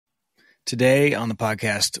Today on the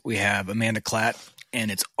podcast, we have Amanda Klatt,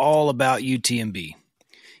 and it's all about UTMB.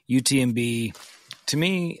 UTMB, to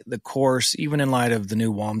me, the course, even in light of the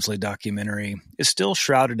new Walmsley documentary, is still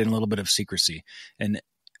shrouded in a little bit of secrecy. And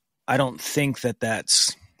I don't think that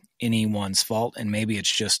that's anyone's fault. And maybe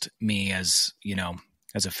it's just me as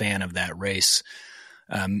a fan of that race,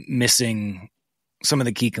 missing some of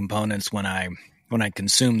the key components when I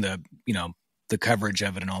consume the coverage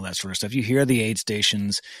of it and all that sort of stuff. You hear the aid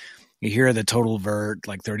stations, you hear the total vert,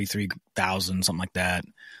 like 33,000, something like that,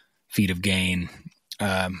 feet of gain.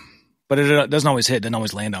 But it doesn't always hit, doesn't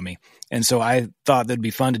always land on me. And so I thought that'd be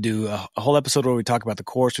fun to do a whole episode where we talk about the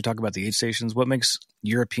course, we talk about the aid stations, what makes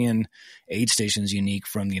European aid stations unique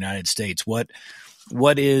from the United States. What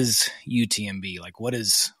is UTMB? Like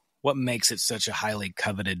what makes it such a highly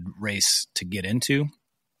coveted race to get into?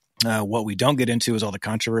 What we don't get into is all the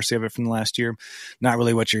controversy of it from the last year. Not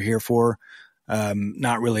really what you're here for.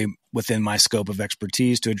 Not really within my scope of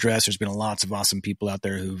expertise to address. There's been lots of awesome people out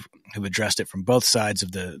there who've addressed it from both sides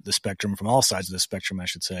of the spectrum, from all sides of the spectrum, I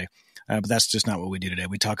should say. But that's just not what we do today.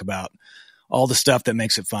 We talk about all the stuff that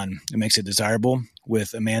makes it fun. It makes it desirable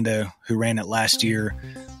with Amanda, who ran it last year,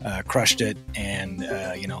 crushed it, and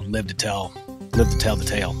lived to tell the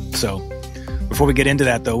tale. So before we get into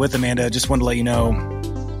that, though, with Amanda, I just wanted to let you know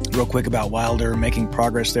real quick about Wylder, making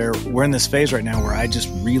progress there. We're in this phase right now where I just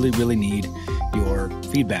really, really need your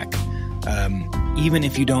feedback. Even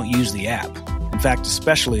if you don't use the app. In fact,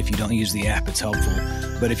 especially if you don't use the app, it's helpful.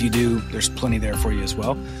 But if you do, there's plenty there for you as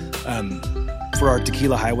well. For our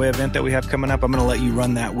Tequila Highway event that we have coming up, I'm going to let you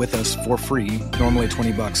run that with us for free, normally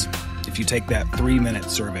 $20. If you take that 3-minute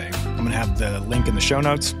survey, I'm going to have the link in the show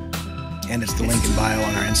notes, and it's the link in bio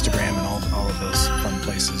on our Instagram and all of those fun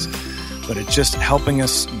places. But it's just helping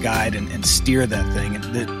us guide and steer that thing.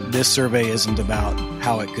 And this survey isn't about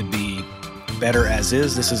how it could be better as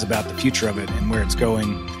is. This is about the future of it and where it's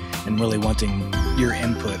going, and really wanting your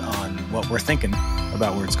input on what we're thinking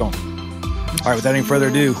about where it's going. All right, without any further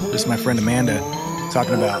ado, this is my friend Amanda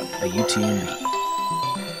talking about the UTMB.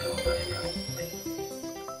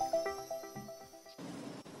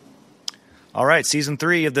 All right, season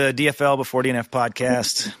 3 of the DFL Before DNF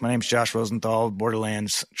podcast. My name is Josh Rosenthal,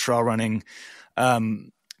 Borderlands trail running.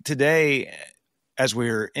 Today, as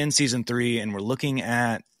we're in season 3 and we're looking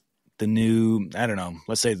at the new,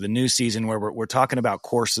 let's say the new season where we're talking about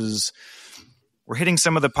courses, we're hitting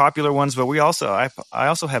some of the popular ones, but I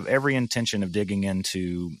also have every intention of digging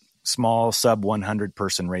into small sub 100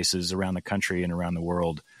 person races around the country and around the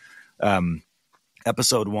world.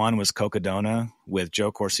 Episode 1 was Cocodona with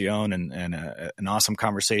Joe Corcione and an awesome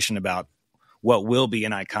conversation about what will be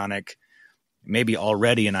an iconic, maybe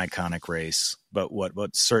already an iconic race, but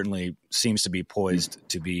what certainly seems to be poised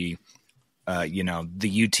to be,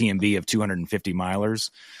 the UTMB of 250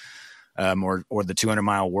 milers, or the 200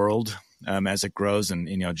 mile world, as it grows. And,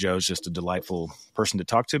 Joe's just a delightful person to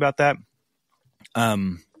talk to about that.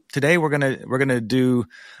 Today we're going to do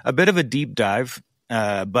a bit of a deep dive,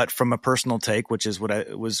 but from a personal take, which is what I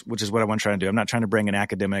want to try to do. I'm not trying to bring an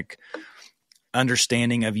academic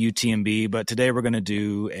understanding of UTMB, but today we're going to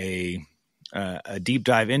do a deep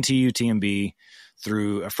dive into UTMB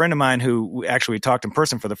through a friend of mine who actually talked in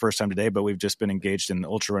person for the first time today, but we've just been engaged in the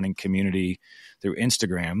ultra running community through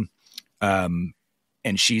Instagram.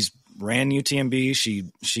 And she's ran UTMB.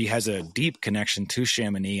 She has a deep connection to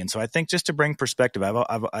Chamonix. And so I think, just to bring perspective,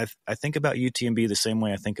 I think about UTMB the same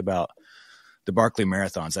way I think about the Barkley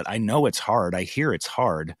marathons, that I know it's hard. I hear it's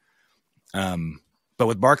hard. But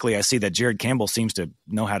with Barkley, I see that Jared Campbell seems to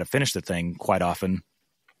know how to finish the thing quite often.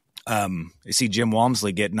 You see Jim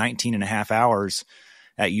Walmsley get 19 and a half hours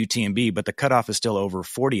at UTMB, but the cutoff is still over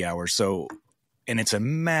 40 hours. So, and it's a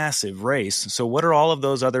massive race. So what are all of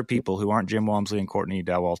those other people who aren't Jim Walmsley and Courtney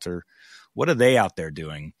Dauwalter? What are they out there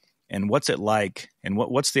doing? And what's it like? And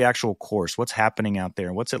what's the actual course? What's happening out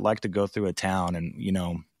there? What's it like to go through a town? And,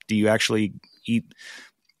 do you actually eat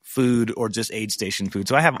food or just aid station food?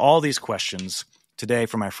 So I have all these questions today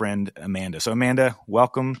for my friend Amanda. So Amanda,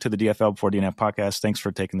 welcome to the DFL Before DNF podcast. Thanks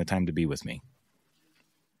for taking the time to be with me.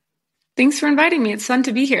 Thanks for inviting me. It's fun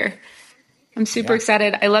to be here. I'm super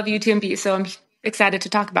excited. I love UTMB, so I'm excited to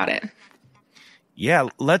talk about it. Yeah,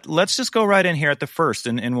 let's just go right in here at the first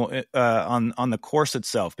and we'll, on the course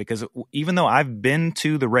itself, because even though I've been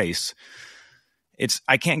to the race,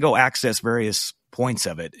 I can't go access various points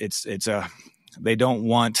of it. They don't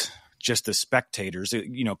want just the spectators.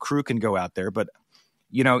 Crew can go out there, but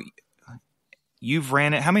you've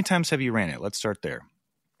ran it. How many times have you ran it? Let's start there.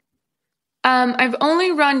 I've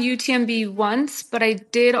only run UTMB once, but I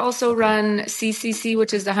did also run CCC,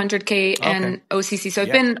 which is the 100K, and OCC. So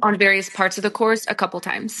I've been on various parts of the course a couple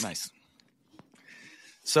times. Nice.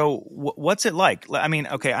 So what's it like? I mean,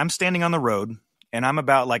 okay, I'm standing on the road and I'm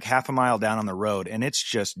about like half a mile down on the road and it's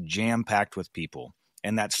just jam packed with people.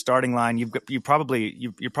 And that starting line, you're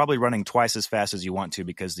probably running twice as fast as you want to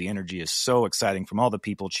because the energy is so exciting from all the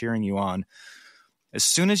people cheering you on. As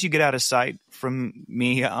soon as you get out of sight from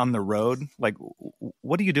me on the road, like,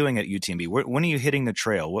 what are you doing at UTMB? When are you hitting the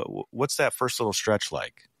trail? What's that first little stretch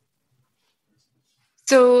like?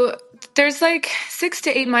 So there's like 6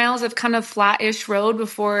 to 8 miles of kind of flat-ish road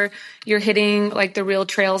before you're hitting like the real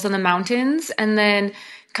trails in the mountains. And then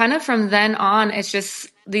kind of from then on, it's just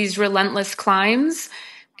these relentless climbs.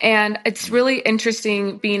 And it's really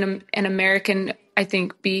interesting being an American, I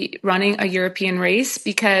think, be running a European race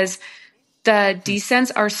because the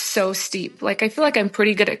descents are so steep. Like I feel like I'm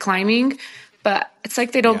pretty good at climbing, but it's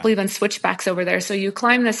like they don't believe in switchbacks over there. So you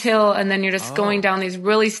climb this hill and then you're just going down these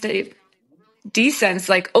really steep descents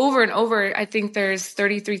like over and over. I think there's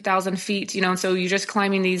 33,000 feet, and so you're just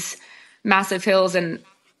climbing these massive hills. And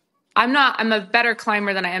I'm a better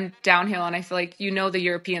climber than I am downhill. And I feel like, the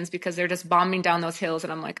Europeans because they're just bombing down those hills.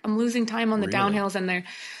 And I'm like, I'm losing time on the downhills. And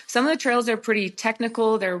some of the trails are pretty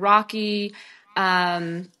technical. They're rocky.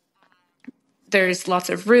 There's lots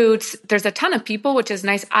of routes. There's a ton of people, which is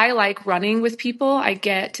nice. I like running with people. I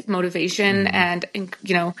get motivation and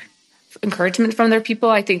encouragement from their people.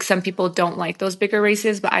 I think some people don't like those bigger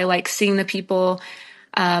races, but I like seeing the people,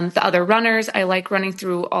 the other runners. I like running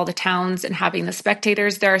through all the towns and having the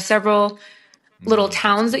spectators. There are several little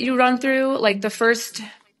towns that you run through. Like the first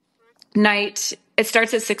night, it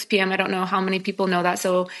starts at 6 p.m. I don't know how many people know that.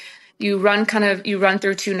 So you run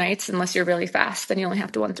through 2 nights unless you're really fast. Then you only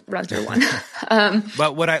have to run through one.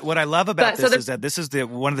 But what I love about this is that this is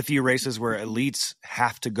one of the few races where elites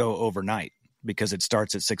have to go overnight because it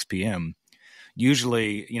starts at 6 p.m.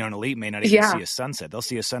 Usually, an elite may not even see a sunset. They'll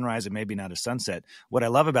see a sunrise and maybe not a sunset. What I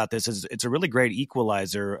love about this is it's a really great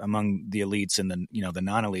equalizer among the elites and the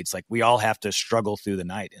non-elites. Like we all have to struggle through the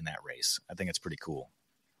night in that race. I think it's pretty cool.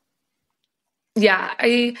 Yeah,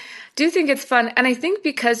 I do think it's fun. And I think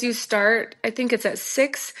because I think it's at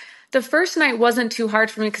 6, the first night wasn't too hard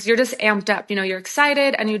for me because you're just amped up. You're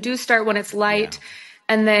excited and you do start when it's light. Yeah.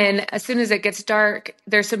 And then as soon as it gets dark,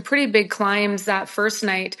 there's some pretty big climbs that first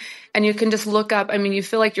night. And you can just look up. I mean, you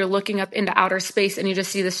feel like you're looking up into outer space and you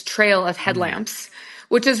just see this trail of headlamps,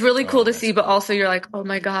 which is really cool to see. But also you're like, oh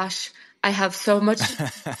my gosh, I have so much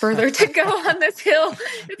further to go on this hill.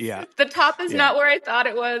 The top is not where I thought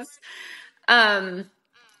it was.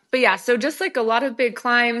 But yeah, so just like a lot of big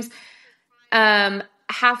climbs,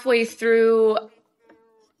 halfway through,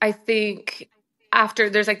 I think after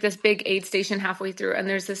there's like this big aid station halfway through and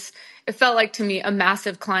there's this, it felt like to me a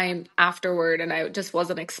massive climb afterward. And I just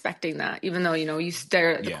wasn't expecting that, even though, you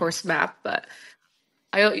stare at the course map, but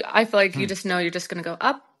I feel like you just know you're just going to go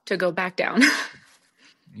up to go back down.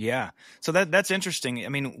 Yeah. So that's interesting. I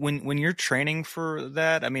mean, when you're training for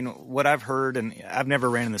that, I mean, what I've heard, and I've never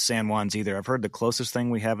ran in the San Juans either. I've heard the closest thing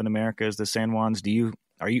we have in America is the San Juans.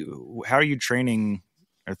 How are you training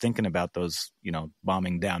or thinking about those,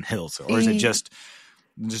 bombing down hills? Or is it just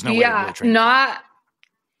no way to really train? I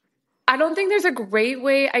don't think there's a great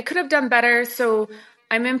way. I could have done better. So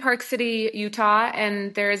I'm in Park City, Utah,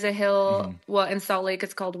 and there is a hill, in Salt Lake,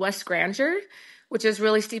 it's called West Granger, which is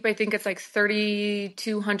really steep. I think it's like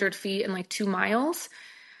 3,200 feet and like 2 miles.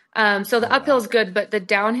 So the uphill is good, but the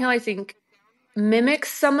downhill, I think,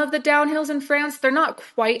 mimics some of the downhills in France. They're not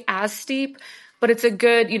quite as steep, but it's a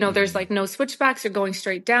good, there's like no switchbacks. You're going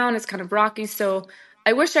straight down. It's kind of rocky. So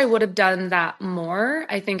I wish I would have done that more.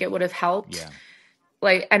 I think it would have helped. Yeah.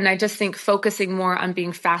 And I just think focusing more on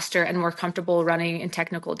being faster and more comfortable running in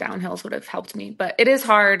technical downhills would have helped me. But it is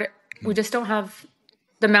hard. We just don't have...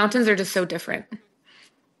 The mountains are just so different.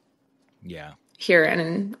 Yeah. Here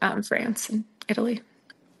and in France and Italy.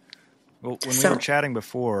 Well, when we were chatting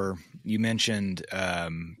before, you mentioned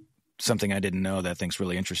something I didn't know that I think's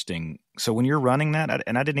really interesting. So when you're running that,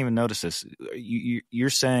 and I didn't even notice this, you're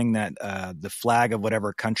saying that the flag of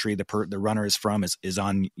whatever country the runner is from is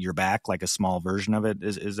on your back, like a small version of it.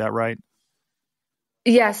 Is that right?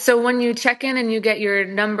 Yeah. So when you check in and you get your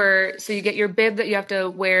number, so you get your bib that you have to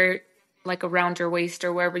wear like around your waist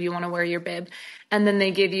or wherever you want to wear your bib. And then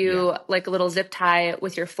they give you like a little zip tie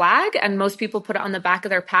with your flag. And most people put it on the back of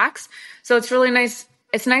their packs. So it's really nice.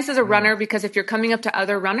 It's nice as a runner because if you're coming up to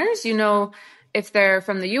other runners, if they're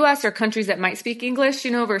from the US or countries that might speak English,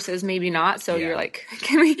 versus maybe not. So you're like,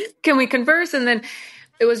 can we converse? And then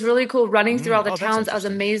it was really cool running through all the towns. I was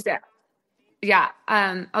amazed at,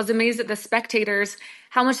 I was amazed at the spectators,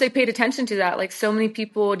 how much they paid attention to that. Like so many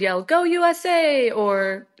people would yell, "Go USA,"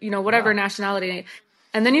 or, whatever nationality.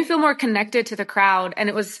 And then you feel more connected to the crowd. And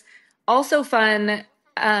it was also fun.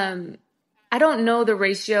 I don't know the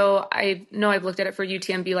ratio. I know I've looked at it for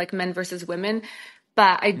UTMB, like men versus women,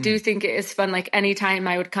 but I do think it is fun. Like anytime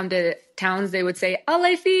I would come to towns, they would say,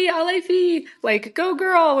 allez fille, like go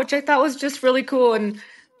girl, which I thought was just really cool. And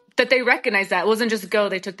that they recognized that. It wasn't just go.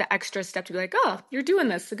 They took the extra step to be like, oh, you're doing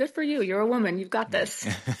this. So good for you. You're a woman. You've got this.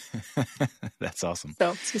 That's awesome.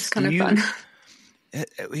 So it's just kind of fun.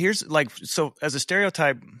 Here's like, so as a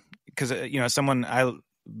stereotype, because, as someone, I've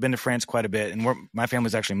been to France quite a bit, and my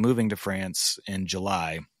family's actually moving to France in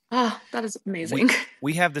July. Oh, that is amazing.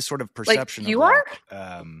 We have this sort of perception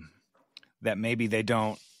that maybe they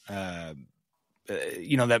don't, that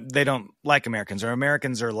they don't like Americans, or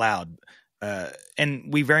Americans are loud.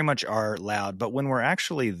 And we very much are loud, but when we're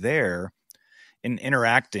actually there and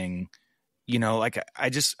interacting,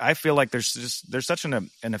 I feel like there's such an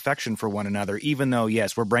affection for one another, even though,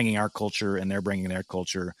 yes, we're bringing our culture and they're bringing their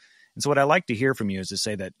culture. And so what I like to hear from you is to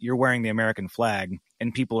say that you're wearing the American flag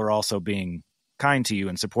and people are also being kind to you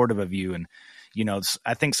and supportive of you. And,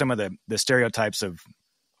 I think some of the stereotypes of,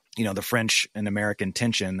 the French and American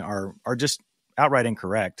tension are just outright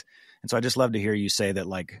incorrect. And so I just love to hear you say that,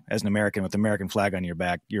 like, as an American with the American flag on your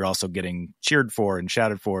back, you're also getting cheered for and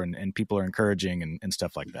shouted for, and people are encouraging and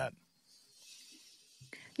stuff like that.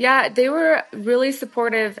 Yeah, they were really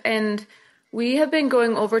supportive. And we have been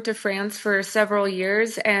going over to France for several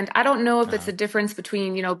years. And I don't know if it's a difference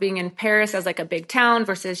between, being in Paris as like a big town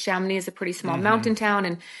versus Chamonix is a pretty small mountain town,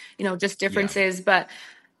 and, just differences. Yeah. But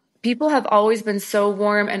people have always been so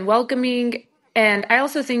warm and welcoming. And I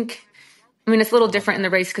also think, it's a little different in the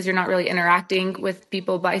race because you're not really interacting with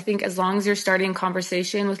people. But I think as long as you're starting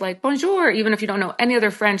conversation with like, bonjour, even if you don't know any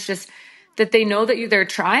other French, just that they know that they're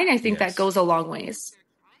trying, I think that goes a long ways.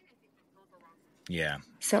 Yeah.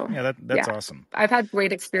 So that's awesome. I've had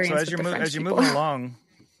great experience. So as you're moving along,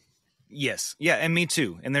 yes, yeah, and me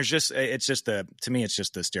too. And there's to me, it's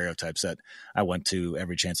just the stereotypes that I want to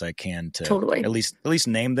every chance I can to at least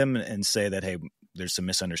name them and say that, hey, there's some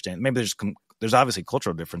misunderstanding. Maybe there's obviously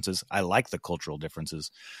cultural differences. I like the cultural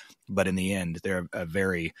differences, but in the end, they're a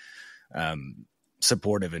very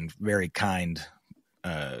supportive and very kind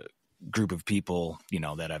group of people,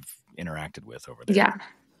 that I've interacted with over there. Yeah,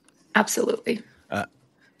 absolutely.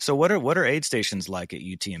 So what are aid stations like at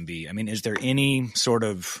UTMB? Is there any sort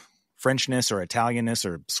of Frenchness or Italianness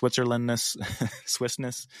or Swissness?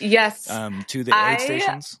 Yes. To the aid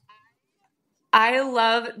stations? I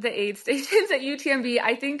love the aid stations at UTMB.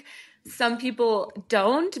 I think some people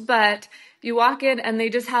don't, but you walk in and they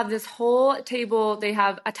just have this whole table. They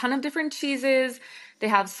have a ton of different cheeses. They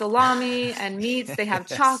have salami and meats. They have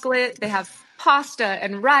chocolate. They have pasta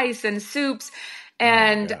and rice and soups.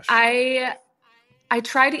 And I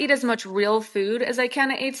try to eat as much real food as I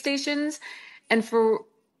can at aid stations. And for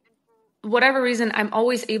whatever reason, I'm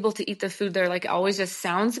always able to eat the food there. Like, it always just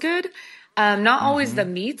sounds good. Not always the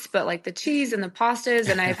meats, but like the cheese and the pastas.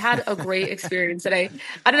 And I've had a great experience that I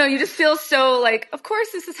don't know, you just feel so like, of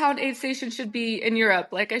course, this is how an aid station should be in Europe.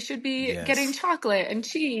 Like, I should be getting chocolate and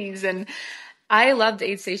cheese. And I love the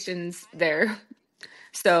aid stations there.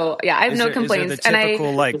 So yeah, I have no complaints. Is there the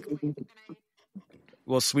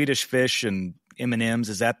typical, Swedish fish and M&Ms,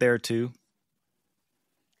 is that there too?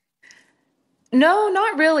 No,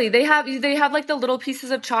 not really. They have like the little pieces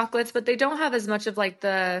of chocolates, but they don't have as much of like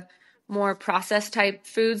the more processed type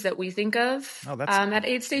foods that we think of at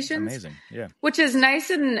aid stations. Amazing. Yeah. Which is nice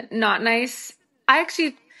and not nice. I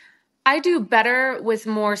do better with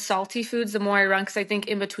more salty foods the more I run, because I think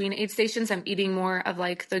in between aid stations I'm eating more of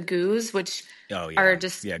like the goos, which are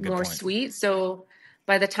just more sweet. So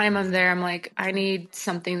by the time I'm there, I'm like, I need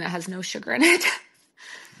something that has no sugar in it.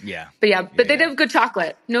 Yeah. But they have good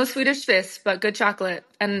chocolate. No Swedish fish, but good chocolate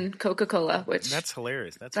and Coca-Cola, which that's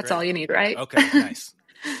hilarious. That's great. All you need, right? Okay, nice.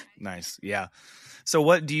 Nice. Yeah. So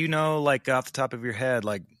what do you know, like off the top of your head,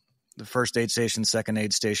 like the first aid station, second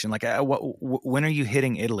aid station, like when are you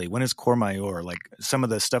hitting Italy? When is Courmayeur? Like some of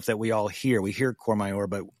the stuff that we all hear, we hear Courmayeur,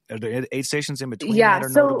 but are there aid stations in between that are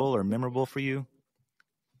notable or memorable for you?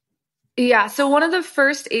 Yeah. So one of the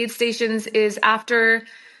first aid stations is after,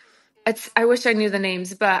 I wish I knew the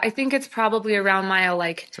names, but I think it's probably around mile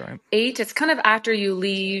 8. It's kind of after you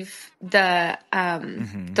leave the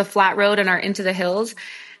flat road and are into the hills.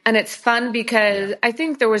 And it's fun because I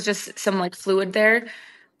think there was just some like fluid there,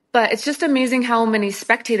 but it's just amazing how many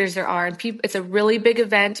spectators there are. And it's a really big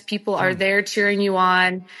event. People are there cheering you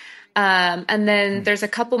on. And then there's a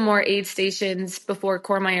couple more aid stations before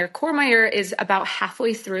Courmayeur. Courmayeur is about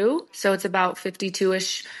halfway through. So it's about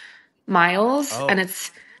 52-ish miles. And it's,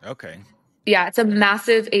 yeah, it's a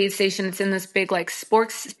massive aid station. It's in this big like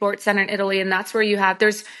sports center in Italy. And that's where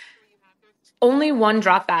only one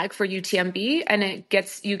drop bag for UTMB, and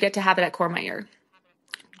you get to have it at Courmayeur.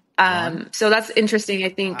 So that's interesting. I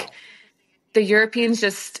think the Europeans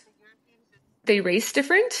they race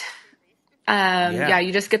different.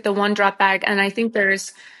 You just get the one drop bag, and I think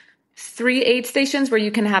there's 3 aid stations where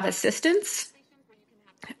you can have assistance.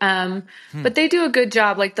 But they do a good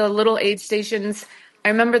job. Like the little aid stations, I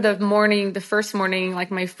remember the first morning,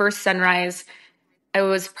 like my first sunrise, I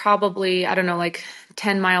was probably, I don't know, like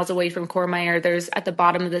 10 miles away from Courmayeur. There's at the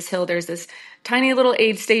bottom of this hill, there's this tiny little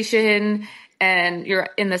aid station, and you're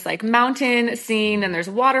in this like mountain scene, and there's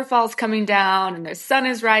waterfalls coming down, and the sun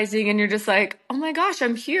is rising, and you're just like, oh my gosh,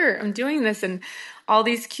 I'm here, I'm doing this. And all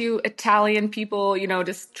these cute Italian people,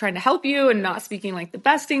 just trying to help you and not speaking like the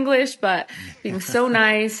best English, but being so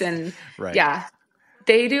nice. And Right. yeah,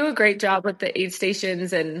 they do a great job with the aid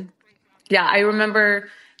stations. And yeah, I remember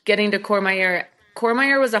getting to Courmayeur.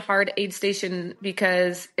 Courmayeur was a hard aid station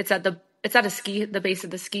because it's at the base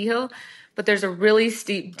of the ski hill, but there's a really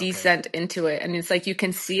steep descent into it, and it's like you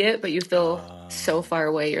can see it, but you feel so far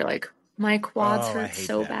away. You're like, my quads hurt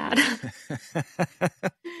so bad.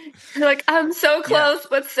 You're like, I'm so close,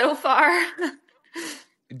 but so far.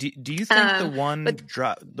 Do you think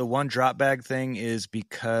the one drop bag thing is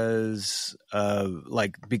because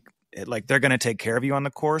like they're going to take care of you on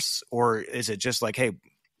the course, or is it just like, hey,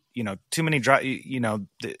 too many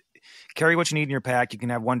carry what you need in your pack. You can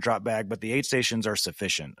have one drop bag, but the aid stations are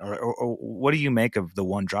sufficient. Or what do you make of the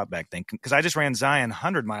one drop bag thing? Because I just ran Zion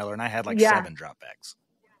 100 miler and I had 7 drop bags.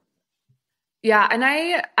 Yeah, and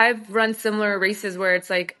I've run similar races where it's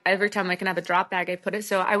like every time I can have a drop bag, I put it.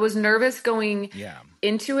 So I was nervous going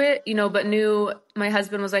into it, but knew my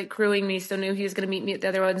husband was like crewing me, so knew he was going to meet me at the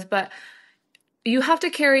other ones. But you have to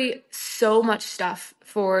carry so much stuff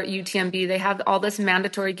for UTMB. They have all this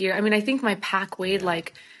mandatory gear. I mean, I think my pack weighed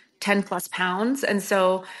like 10 plus pounds. And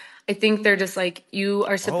so I think they're just like, you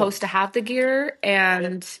are supposed to have the gear.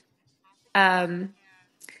 And so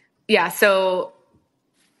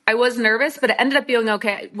I was nervous, but it ended up being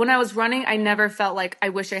okay. When I was running, I never felt like I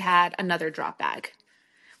wish I had another drop bag,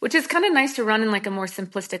 which is kind of nice to run in like a more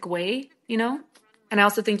simplistic way, And I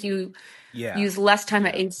also think you use less time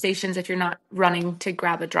at aid stations if you're not running to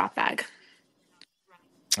grab a drop bag.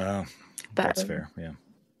 That's fair. Yeah.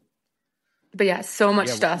 But yeah, so much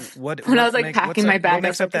stuff. When I was like packing my bag, what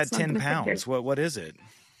makes up that 10 pounds? What is it?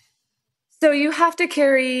 So you have to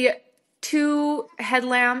carry 2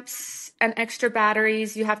 headlamps and extra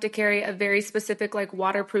batteries. You have to carry a very specific like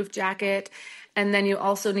waterproof jacket. And then you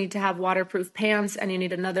also need to have waterproof pants, and you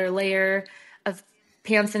need another layer of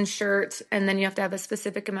pants and shirt. And then you have to have a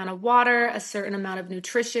specific amount of water, a certain amount of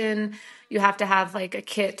nutrition. You have to have like a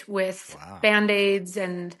kit with Band-Aids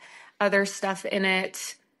and other stuff in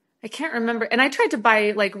it. I can't remember. And I tried to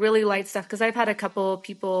buy like really light stuff because I've had a couple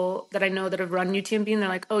people that I know that have run UTMB, and they're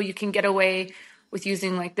like, oh, you can get away with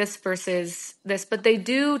using like this versus this. But they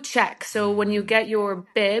do check. So when you get your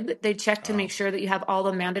bib, they check to make sure that you have all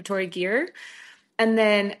the mandatory gear. And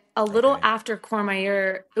then a little after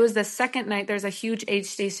Courmayeur, it was the second night, there's a huge aid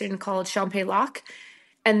station called Champex-Lac,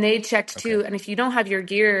 and they checked too. And if you don't have your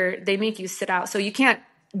gear, they make you sit out. So you can't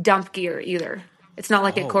dump gear either. It's not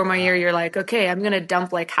like at Courmayeur, you're like, okay, I'm going to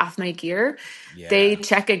dump like half my gear. Yeah. They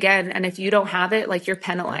check again. And if you don't have it, like you're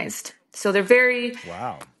penalized. So they're very,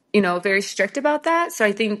 very strict about that. So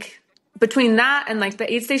I think between that and like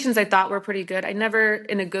the aid stations, I thought were pretty good. I never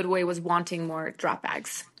in a good way was wanting more drop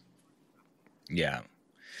bags. Yeah.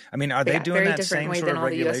 I mean, are they doing that same sort of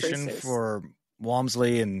regulation for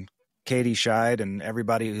Walmsley and Katie Scheid and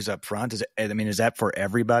everybody who's up front? Is that for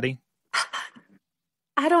everybody?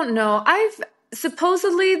 I don't know.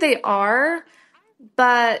 Supposedly they are,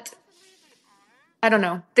 but I don't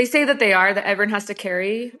know. They say that they are, that everyone has to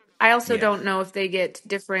carry. I also don't know if they get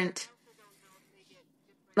different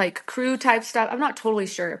like crew type stuff. I'm not totally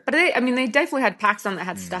sure, but they definitely had packs on that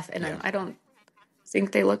had stuff in them. I don't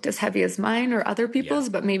think they looked as heavy as mine or other people's,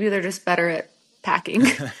 but maybe they're just better at packing.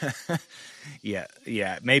 Maybe. Yeah,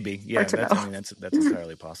 that's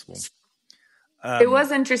entirely possible. It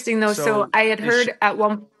was interesting though. So I had heard at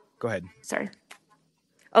one. Go ahead. Sorry.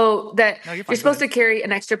 Oh, you're supposed to carry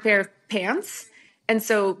an extra pair of pants, and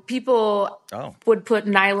so people would put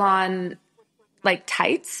nylon like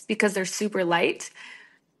tights because they're super light,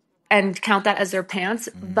 and count that as their pants.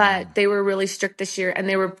 But they were really strict this year, and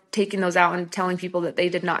they were taking those out and telling people that they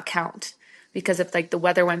did not count because if like the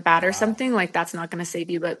weather went bad or something, like that's not going to save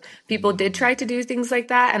you. But people did try to do things like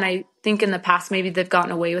that, and I think in the past maybe they've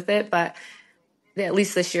gotten away with it, but at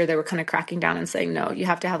least this year they were kind of cracking down and saying no, you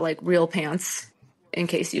have to have like real pants in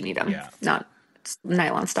case you need them, not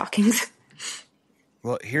nylon stockings.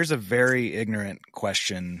 Well, here's a very ignorant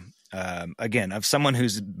question. again, of someone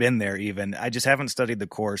who's been there. Even I just haven't studied the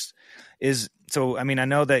course. I mean, I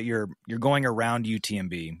know that you're going around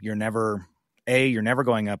UTMB. You're never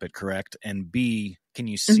going up it, correct? And B, can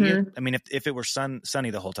you see it? I mean, if it were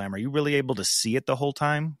sunny the whole time, are you really able to see it the whole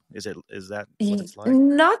time? Is that what it's like?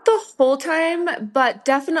 Not the whole time, but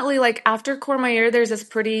definitely like after Courmayeur, there's this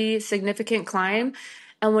pretty significant climb.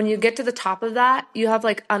 And when you get to the top of that, you have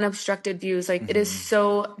like unobstructed views. Like it is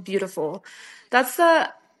so beautiful. That's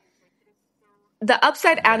the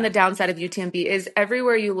upside and the downside of UTMB is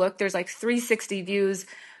everywhere you look, there's like 360 views.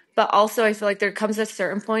 But also I feel like there comes a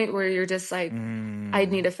certain point where you're just like, I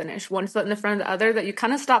need to finish one foot in the front of the other, that you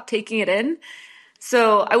kind of stop taking it in.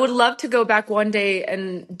 So I would love to go back one day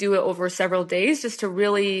and do it over several days just to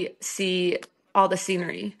really see all the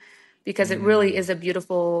scenery, because it really is a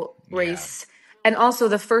beautiful race. And also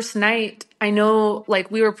the first night, I know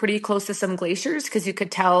like we were pretty close to some glaciers because you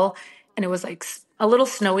could tell, and it was like a little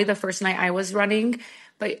snowy the first night I was running,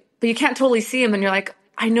 but you can't totally see them. And you're like,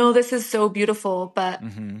 I know this is so beautiful, but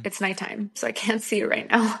it's nighttime, so I can't see it right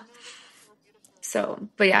now. So,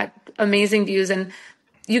 but yeah, amazing views. And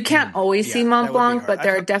you can't always see Mont Blanc, but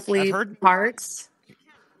there are definitely parts.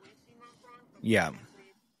 Yeah.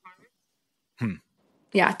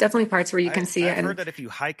 Yeah, definitely parts where you can see it. I've heard that if you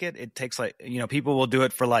hike it, it takes like, people will do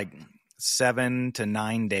it for like 7 to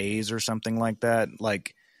 9 days or something like that.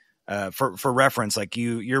 Like for reference, like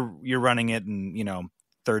you're running it in,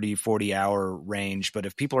 30, 40 hour range. But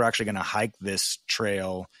if people are actually going to hike this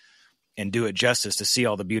trail and do it justice to see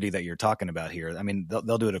all the beauty that you're talking about here, I mean,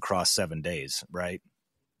 they'll do it across 7 days, right?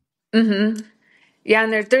 Yeah,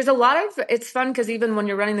 and there's a lot of, it's fun because even when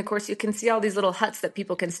you're running the course, you can see all these little huts that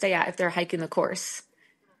people can stay at if they're hiking the course.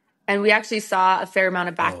 And we actually saw a fair amount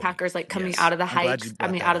of backpackers coming out of the hikes,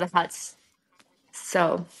 out of the huts.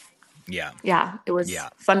 So yeah, it was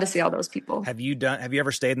fun to see all those people. Have you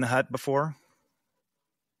ever stayed in the hut before?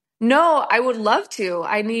 No, I would love to.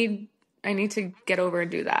 I need to get over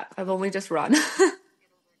and do that. I've only just run.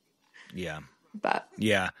 But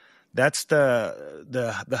yeah. That's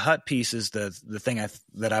the hut piece is the thing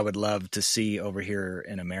that I would love to see over here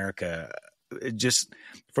in America. Just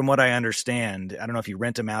from what I understand, I don't know if you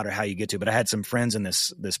rent them out or how you get to, but I had some friends in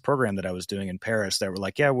this program that I was doing in Paris that were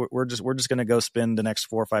like, yeah, we're just going to go spend the next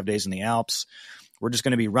 4 or 5 days in the Alps. We're just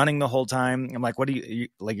going to be running the whole time. I'm like, what do you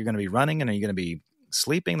like? You're going to be running and are you going to be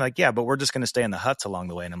sleeping? Like, yeah, but we're just going to stay in the huts along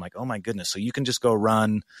the way. And I'm like, oh my goodness. So you can just go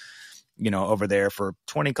run, over there for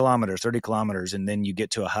 20 kilometers, 30 kilometers, and then you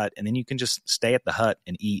get to a hut, and then you can just stay at the hut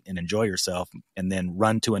and eat and enjoy yourself, and then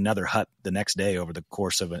run to another hut the next day over the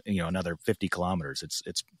course of another 50 kilometers.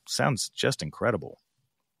 It sounds just incredible.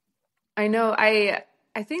 I know. I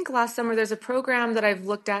think last summer there's a program that I've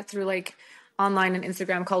looked at through like online and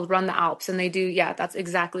Instagram called Run the Alps, and they do, that's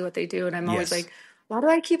exactly what they do. And I'm always like, why do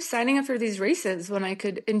I keep signing up for these races when I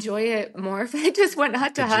could enjoy it more if I just went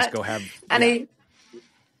hut to hut? Just go have,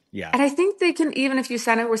 And I think they can, even if you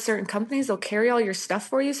sign up with certain companies, they'll carry all your stuff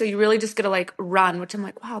for you. So you really just get to like run, which I'm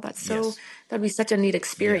like, wow, that'd be such a neat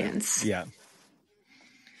experience. Yeah.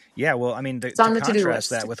 Well, I mean, to contrast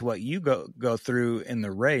that with what you go through in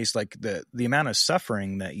the race, like the amount of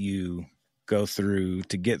suffering that you go through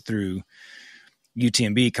to get through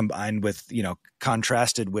UTMB combined with,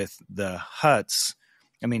 contrasted with the huts.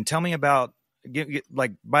 I mean, tell me about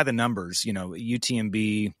like by the numbers,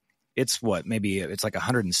 UTMB, it's maybe it's like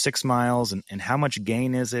 106 miles and how much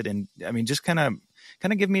gain is it? And I mean, just kind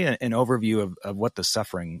of give me an overview of what the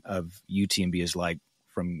suffering of UTMB is like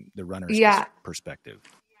from the runner's perspective.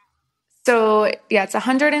 So it's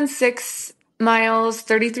 106 miles,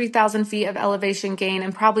 33,000 feet of elevation gain,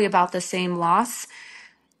 and probably about the same loss.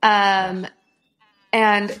 And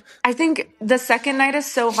I think the second night is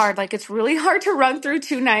so hard. Like it's really hard to run through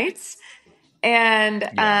 2 nights.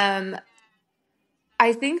 And,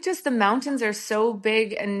 I think just the mountains are so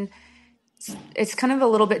big and it's kind of a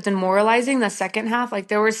little bit demoralizing the second half. Like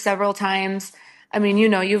there were several times, I mean,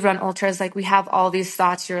 you've run ultras, like we have all these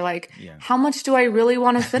thoughts. You're like, how much do I really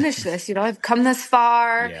want to finish this? I've come this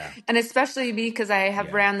far. And especially because I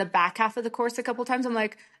have ran the back half of the course a couple times. I'm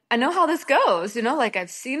like, I know how this goes, like I've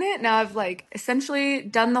seen it. Now I've like essentially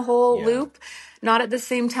done the whole loop, not at the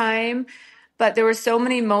same time. But there were so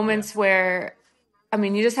many moments where, I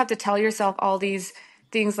mean, you just have to tell yourself all these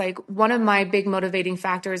things. Like one of my big motivating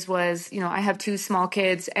factors was, I have 2 small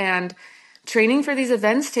kids and training for these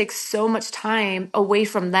events takes so much time away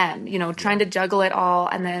from them, trying to juggle it all.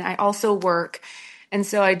 And then I also work. And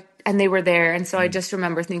so and they were there. And so I just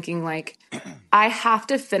remember thinking like, I have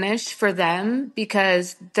to finish for them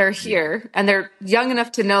because they're here and they're young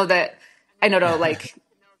enough to know that I know to like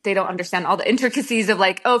they don't understand all the intricacies of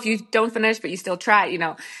like, oh, if you don't finish, but you still try, you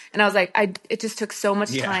know? And I was like, it just took so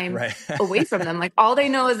much time away from them. Like all they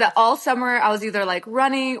know is that all summer I was either like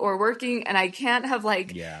running or working, and I can't have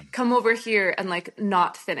like come over here and like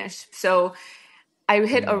not finish. So I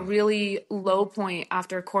hit a really low point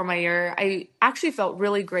after Courmayeur. I actually felt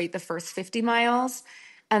really great the first 50 miles.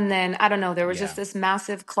 And then, I don't know, there was just this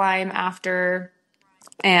massive climb after.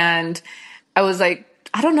 And I was like,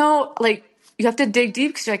 I don't know, like, you have to dig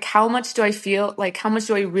deep because you're like, how much do I feel? Like, how much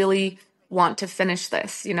do I really want to finish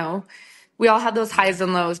this? You know, we all have those highs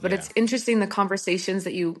and lows, but it's interesting the conversations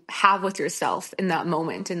that you have with yourself in that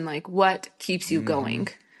moment and like what keeps you going.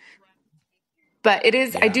 But it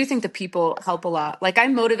is, I do think the people help a lot. Like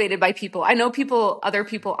I'm motivated by people. I know other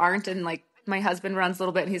people aren't. And like my husband runs a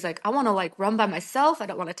little bit and he's like, I want to like run by myself. I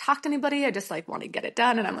don't want to talk to anybody. I just like want to get it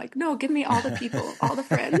done. And I'm like, no, give me all the people, all the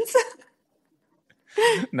friends.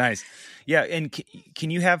 Nice. Yeah. And can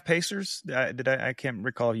you have pacers? I can't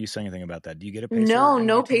recall you saying anything about that. Do you get a pacer?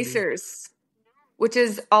 No pacers, which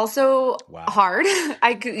is also hard.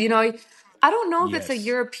 I don't know if it's a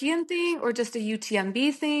European thing or just a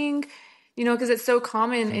UTMB thing. You know, because it's so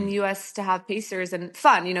common in US to have pacers and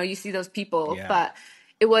fun, you know, you see those people, but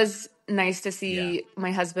it was nice to see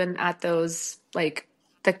my husband at those, like,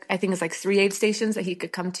 I think it's like 3 aid stations that he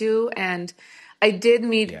could come to. And I did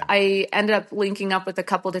meet, I ended up linking up with a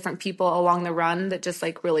couple different people along the run that just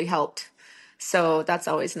like really helped. So that's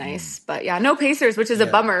always nice. But yeah, no pacers, which is a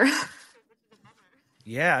bummer.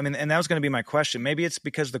 Yeah, I mean, and that was going to be my question. Maybe it's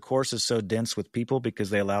because the course is so dense with people because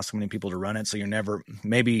they allow so many people to run it. So you're never,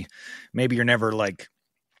 maybe you're never like,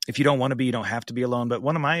 if you don't want to be, you don't have to be alone. But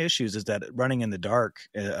one of my issues is that running in the dark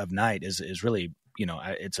of night is really, you know,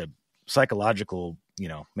 it's a psychological, you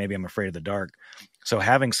know, maybe I'm afraid of the dark. So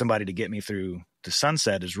having somebody to get me through the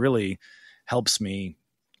sunset is really helps me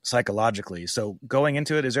psychologically. So going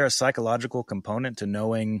into it, is there a psychological component to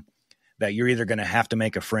knowing that you're either going to have to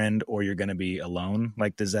make a friend or you're going to be alone?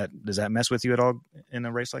 Like, does that mess with you at all in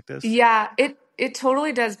a race like this? Yeah, it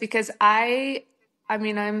totally does because I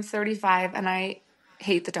mean, I'm 35 and I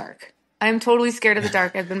hate the dark. I'm totally scared of the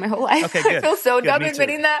dark. I've been my whole life. Okay, good. I feel so dumb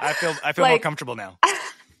admitting that. I feel like, more comfortable now.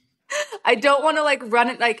 I don't want to like run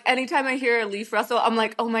it. Like anytime I hear a leaf rustle, I'm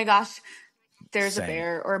like, oh my gosh, there's a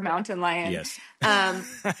bear or a mountain lion. Yes.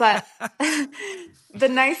 But the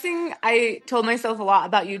nice thing I told myself a lot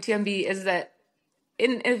about UTMB is that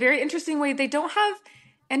in a very interesting way, they don't have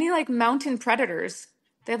any like mountain predators.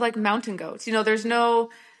 They have like mountain goats. You know, there's no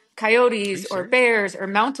coyotes or bears or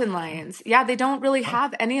mountain lions. Yeah, they don't really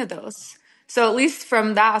have any of those. So at least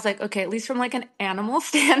from that, I was like, okay, at least from like an animal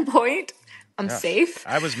standpoint, I'm safe.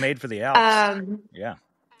 I was made for the Alps.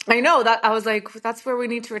 I know that. I was like, that's where we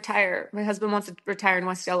need to retire. My husband wants to retire in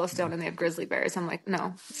West Yellowstone and they have grizzly bears. I'm like,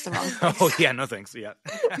 no, it's the wrong place. Oh yeah, no thanks. Yeah.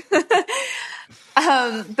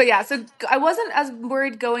 But yeah, so I wasn't as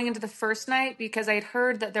worried going into the first night because I had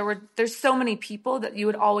heard that there's so many people that you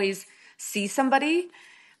would always see somebody,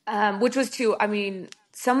 which was too, I mean,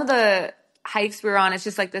 some of the hikes we were on, it's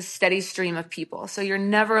just like this steady stream of people. So you're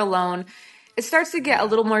never alone. It starts to get a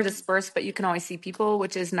little more dispersed, but you can always see people,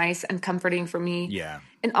 which is nice and comforting for me. Yeah.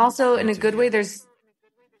 And also in a good way, there's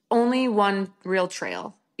only one real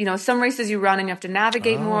trail. You know, some races you run and you have to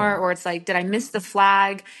navigate more, or it's like, did I miss the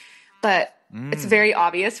flag? But it's very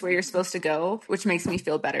obvious where you're supposed to go, which makes me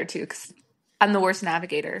feel better too, because I'm the worst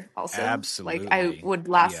navigator also. Absolutely. Like I would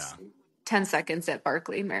last 10 seconds at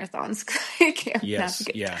Barkley marathons. I can't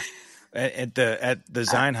navigate. Yeah. At the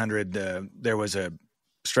Zine 100, there was a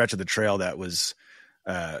stretch of the trail that was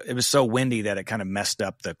it was so windy that it kind of messed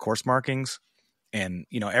up the course markings, and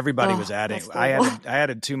you know everybody was adding. I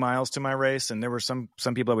added 2 miles to my race, and there were some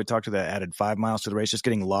people I would talk to that added 5 miles to the race, just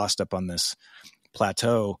getting lost up on this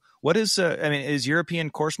plateau. What is I mean, is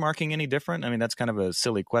European course marking any different? I mean, that's kind of a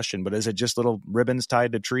silly question, but is it just little ribbons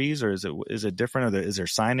tied to trees, or is it different, or is there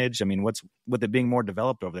signage? I mean, what's with it being more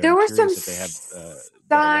developed over there? There were some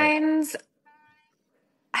signs.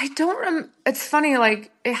 I don't remember. It's funny, like,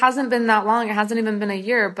 it hasn't been that long. It hasn't even been a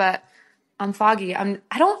year, but I'm foggy. I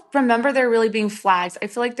don't remember there really being flags. I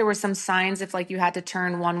feel like there were some signs if, like, you had to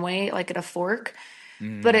turn one way, like at a fork.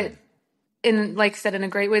 But like I said, in a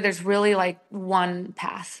great way, there's really, like, one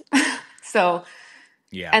path. So,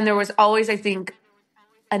 and there was always, I think,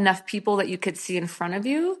 enough people that you could see in front of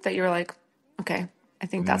you that you were like, okay, I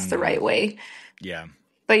think that's the right way. Yeah.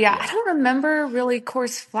 But I don't remember really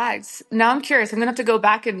course flags. Now I'm curious. I'm going to have to go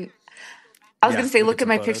back and I was going to say, look at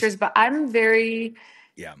my pictures, but I'm very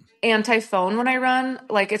anti-phone when I run.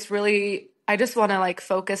 Like it's really, I just want to like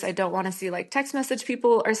focus. I don't want to see like text message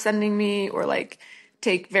people are sending me or like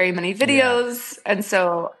take very many Yeah. videos. And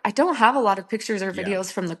so I don't have a lot of pictures or Yeah.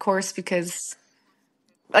 videos from the course because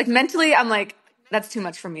like mentally I'm like, that's too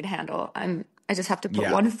much for me to handle. I just have to put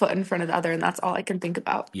Yeah. one foot in front of the other, and that's all I can think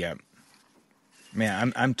about. Yeah.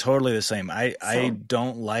 Man, I'm totally the same. I So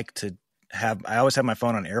don't like to I always have my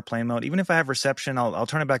phone on airplane mode. Even if I have reception, I'll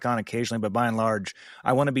turn it back on occasionally, but by and large,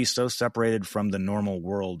 I want to be so separated from the normal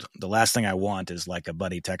world. The last thing I want is like a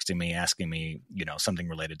buddy texting me, asking me, something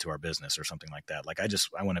related to our business or something like that. Like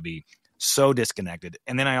I want to be so disconnected.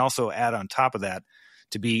 And then I also add on top of that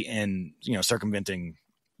to be in, circumventing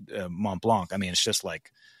Mont Blanc. I mean, it's just like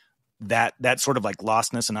that sort of like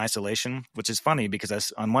lostness and isolation, which is funny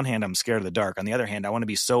because on one hand, I'm scared of the dark. On the other hand, I want to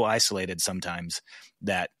be so isolated sometimes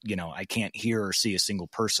that, I can't hear or see a single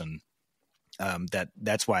person.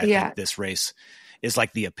 That's why I yeah, think this race is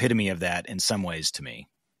like the epitome of that in some ways to me.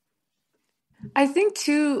 I think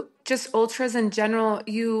too, just ultras in general,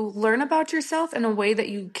 you learn about yourself in a way that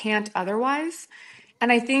you can't otherwise.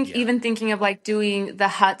 And I think Yeah. even thinking of like doing the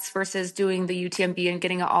huts versus doing the UTMB and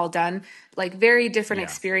getting it all done, like very different Yeah.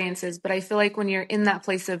 experiences. But I feel like when you're in that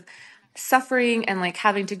place of suffering and like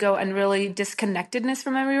having to go and really disconnectedness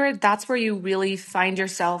from everywhere, that's where you really find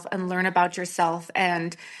yourself and learn about yourself.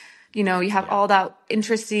 And you have Yeah. all that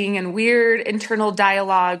interesting and weird internal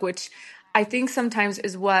dialogue, which I think sometimes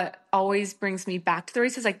is what always brings me back to the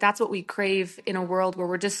races. Like that's what we crave in a world where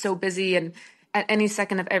we're just so busy, and at any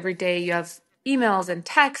second of every day you have emails and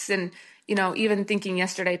texts. And even thinking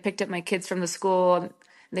yesterday, I picked up my kids from the school and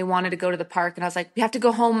they wanted to go to the park, and I was like, we have to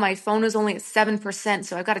go home, my phone is only at 7%,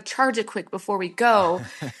 so I've got to charge it quick before we go.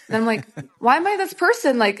 And I'm like, why am I this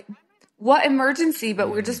person? Like, what emergency?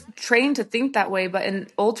 But we're just trained to think that way. But in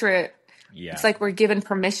ultra, it's Yeah. like we're given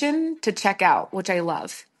permission to check out, which I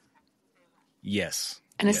love. Yes.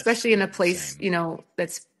 And Yes. especially in a Yeah. place, Same.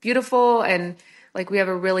 that's beautiful, and like we have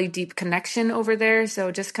a really deep connection over there.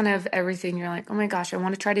 So just kind of everything, you're like, oh my gosh, I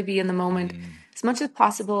want to try to be in the moment as much as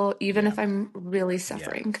possible, even Yeah. if I'm really Yeah.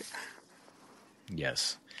 suffering.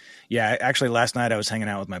 Yes. Yeah. Actually, last night I was hanging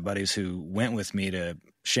out with my buddies who went with me to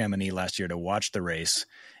Chamonix last year to watch the race.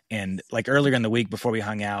 And like earlier in the week before we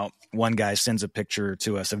hung out, one guy sends a picture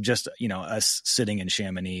to us of just, us sitting in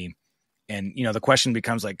Chamonix. And, the question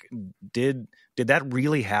becomes like, did that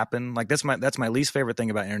really happen? Like that's my least favorite thing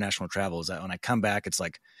about international travel is that when I come back, it's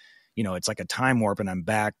like, it's like a time warp and I'm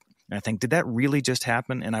back. And I think, did that really just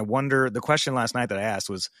happen? And I wonder, the question last night that I asked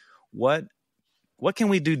was, what can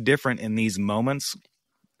we do different in these moments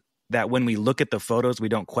that when we look at the photos, we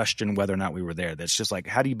don't question whether or not we were there? That's just like,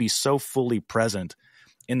 how do you be so fully present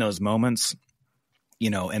in those moments?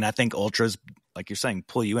 And I think ultras, like you're saying,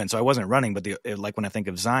 pull you in. So I wasn't running, but like when I think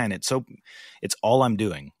of Zion, it's all I'm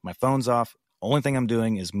doing. My phone's off. Only thing I'm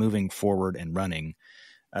doing is moving forward and running,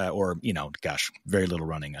 or, very little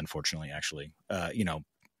running, unfortunately, actually,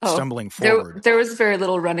 Oh, stumbling there forward. there was very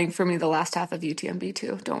little running for me the last half of UTMB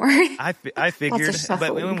too. Don't worry. I Lots of figured, but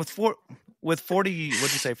shuffling. with 40,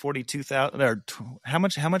 what'd you say, 42,000 or how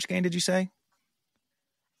much gain did you say?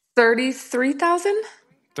 33,000.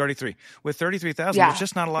 33. With 33,000, there's Yeah.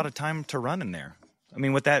 just not a lot of time to run in there. I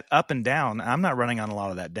mean, with that up and down, I'm not running on a lot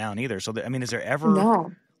of that down either. So, I mean, is there ever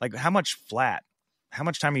No. like how much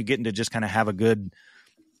time are you getting to just kind of have a good,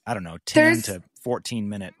 I don't know, 10 There's to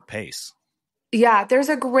 14-minute pace? Yeah, there's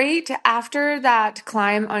a great after that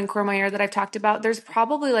climb on Courmayeur that I've talked about. There's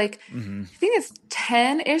probably like, Mm-hmm. I think it's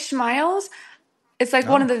 10-ish miles. It's like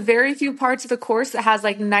one Oh, of the very few parts of the course that has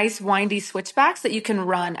like nice windy switchbacks that you can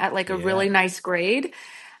run at like a yeah. really nice grade.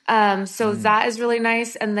 So Mm, that is really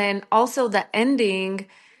nice. And then also the ending.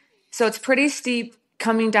 So it's pretty steep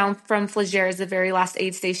coming down from Flagères, the very last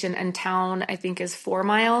aid station, and town, I think, is 4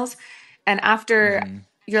 miles. And after mm-hmm.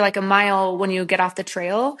 you're like a mile when you get off the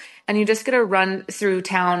trail, and you just get to run through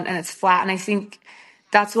town and it's flat. And I think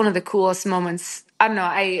that's one of the coolest moments. I don't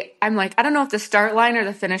know. I'm like, I don't know if the start line or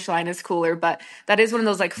the finish line is cooler, but that is one of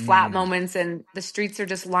those like flat Mm, moments and the streets are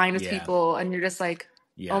just lined with yeah. people and you're just like, oh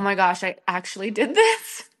Yeah. my gosh, I actually did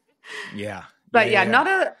this. Yeah. Yeah. But Yeah. yeah,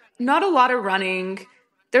 Yeah. not a lot of running.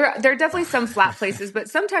 There are definitely some flat places, but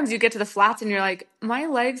sometimes you get to the flats and you're like, my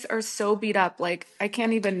legs are so beat up, like I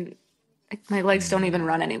can't even. My legs don't even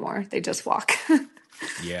run anymore; they just walk.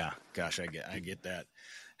 Yeah. Gosh, I get that.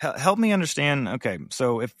 Help me understand. Okay,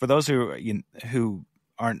 so if for those who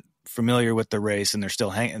aren't familiar with the race and they're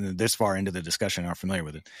still hanging this far into the discussion, aren't familiar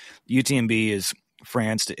with it, UTMB is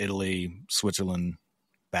France to Italy, Switzerland,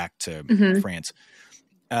 back to Hmm. France.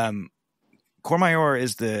 Courmayeur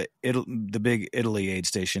is the big Italy aid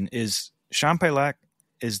station. Is Champaillac,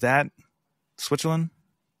 is that Switzerland?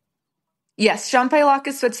 Yes, Champaillac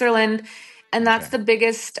is Switzerland, and that's Okay. the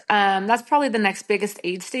biggest. That's probably the next biggest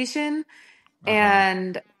aid station.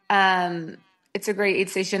 And it's a great aid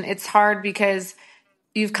station. It's hard because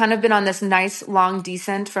you've kind of been on this nice long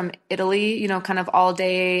descent from Italy, you know, kind of all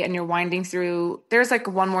day, and you're winding through. There's like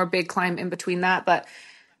one more big climb in between that, but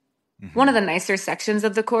one of the nicer sections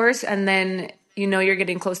of the course. And then, you know, you're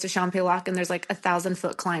getting close to Champex and there's like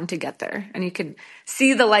 1,000-foot climb to get there. And you can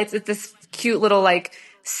see the lights at this cute little like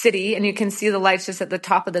city, and you can see the lights just at the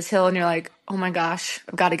top of this hill. And you're like, oh my gosh,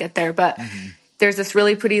 I've got to get there. But there's this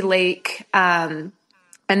really pretty lake. And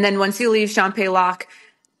then once you leave Champex,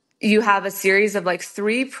 you have a series of like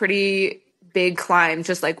 3 pretty big climbs,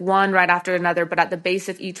 just like one right after another. But at the base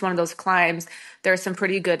of each one of those climbs, there are some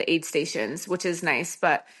pretty good aid stations, which is nice.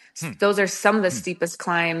 But those are some of the steepest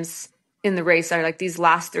climbs in the race are like these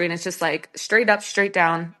last 3. And it's just like straight up, straight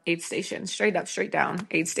down, aid station, straight up, straight down,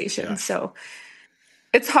 aid station. Gosh. So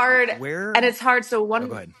it's hard. And it's hard. So go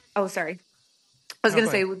ahead. sorry. I was going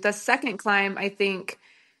to say the second climb, I think,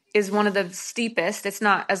 is one of the steepest. It's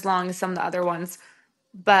not as long as some of the other ones,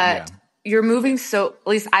 but you're moving. So at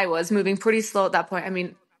least I was moving pretty slow at that point. I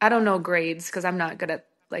mean, I don't know grades because I'm not good at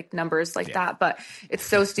like numbers like that, but it's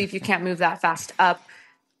so steep. You can't move that fast up.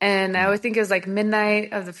 And I would think it was like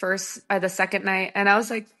midnight of the second night. And I was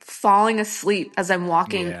like falling asleep as I'm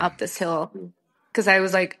walking up this hill. Cause I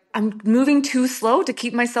was like, I'm moving too slow to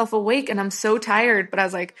keep myself awake. And I'm so tired, but I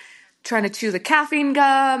was like trying to chew the caffeine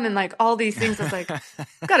gum and like all these things. I was like,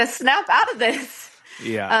 I've got to snap out of this.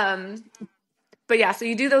 But yeah, so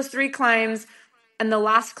you do those 3 climbs, and the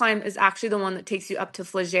last climb is actually the one that takes you up to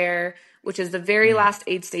Flagere, which is the very last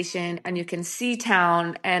aid station, and you can see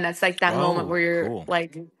town, and it's like that moment where you're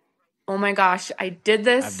like, oh my gosh, I did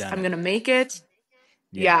this. I'm going to make it.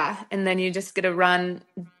 Yeah. And then you just get to run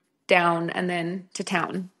down and then to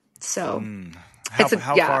town. So it's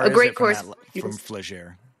a great course from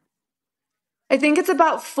Flagere. I think it's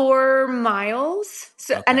about 4 miles.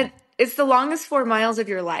 So, and it's the longest 4 miles of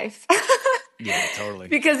your life. Yeah, totally.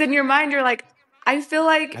 Because in your mind, you're like, I feel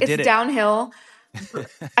like it's downhill.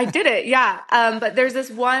 I did it. Yeah. But there's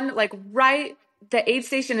this one, like the aid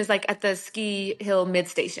station is like at the ski hill mid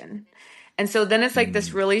station. And so then it's like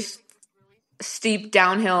this really steep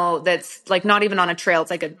downhill that's like not even on a trail.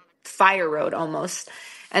 It's like a fire road almost.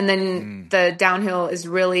 And then the downhill is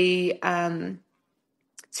really,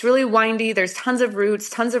 it's really windy. There's tons of roots,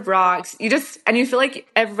 tons of rocks. You feel like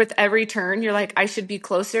with every turn, you're like, I should be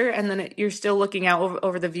closer. And then you're still looking out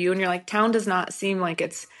over the view, and you're like, town does not seem like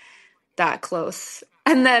it's that close.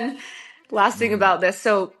 And then last thing about this.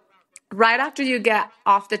 So right after you get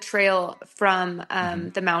off the trail from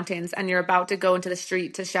the mountains and you're about to go into the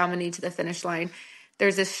street to Chamonix to the finish line,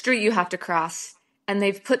 there's this street you have to cross. And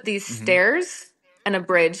they've put these stairs and a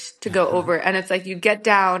bridge to go over. And it's like you get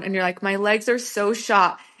down and you're like, my legs are so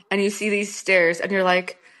shot. And you see these stairs and you're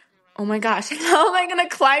like, oh my gosh, how am I going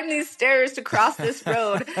to climb these stairs to cross this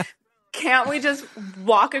road? Can't we just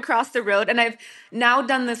walk across the road? And I've now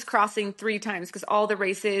done this crossing 3 times because all the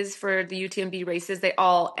races for the UTMB races, they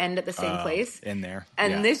all end at the same place. In there.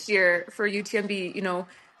 And this year for UTMB, you know,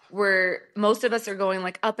 where most of us are going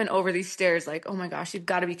like up and over these stairs, like, oh my gosh, you've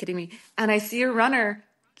got to be kidding me. And I see a runner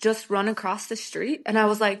just run across the street. And I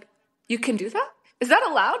was like, you can do that? Is that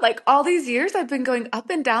allowed? Like all these years I've been going up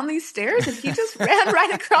and down these stairs and he just ran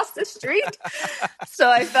right across the street. So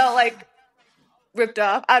I felt like ripped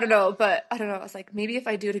off. I don't know. I was like, maybe if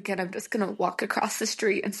I do it again, I'm just going to walk across the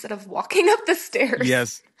street instead of walking up the stairs.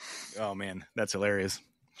 Yes. Oh man, that's hilarious.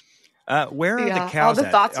 Where are the cows all the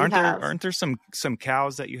thoughts at? Aren't there some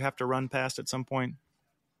cows that you have to run past at some point?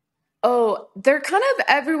 Oh, they're kind of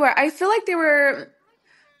everywhere. I feel like they were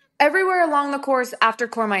everywhere along the course after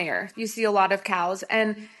Courmayeur. You see a lot of cows,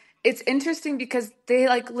 and it's interesting because they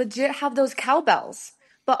like legit have those cowbells,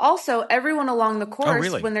 but also everyone along the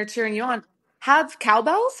course when they're cheering you on have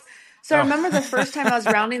cowbells. So I remember the first time I was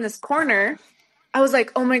rounding this corner, I was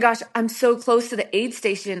like, oh my gosh, I'm so close to the aid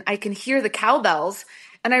station. I can hear the cowbells.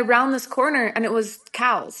 And I round this corner and it was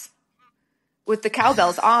cows with the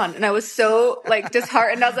cowbells on. And I was so like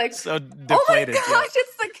disheartened. I was like, so deflated, oh my gosh,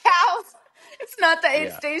 it's the cows. It's not the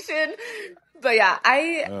aid station. But yeah,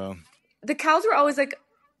 the cows were always like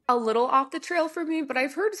a little off the trail for me, but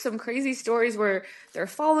I've heard some crazy stories where they're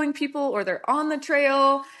following people or they're on the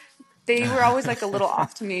trail. They were always like a little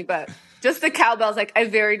off to me, but just the cowbells, like I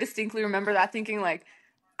very distinctly remember that thinking like,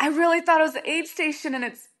 I really thought it was the aid station and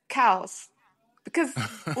it's cows. Because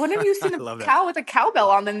when have you seen a cow with a cowbell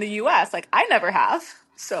on in the U.S.? Like, I never have.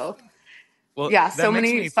 So, so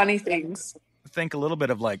many funny things. Think a little bit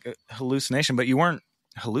of like hallucination, but you weren't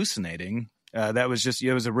hallucinating. That was just,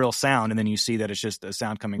 it was a real sound. And then you see that it's just a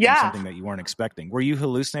sound coming from something that you weren't expecting. Were you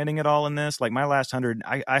hallucinating at all in this? Like my last 100,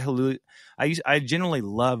 I generally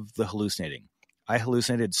love the hallucinating. I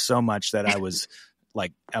hallucinated so much that I was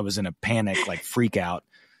in a panic, like freak out.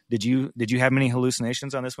 Did you have many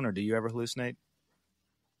hallucinations on this one, or do you ever hallucinate?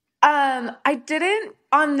 I didn't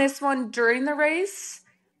on this one during the race.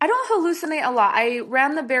 I don't hallucinate a lot. I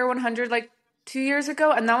ran the Bear 100 like 2 years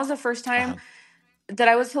ago, and that was the first time Uh-huh. that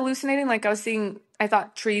I was hallucinating. Like I was seeing, I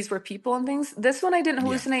thought trees were people and things. This one I didn't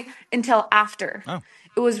Yeah. hallucinate until after. Oh.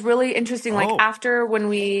 It was really interesting. Like Oh. after when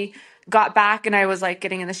we got back and I was like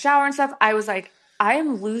getting in the shower and stuff, I was like, I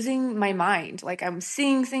am losing my mind. Like I'm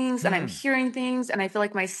seeing things and I'm hearing things, and I feel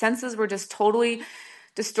like my senses were just totally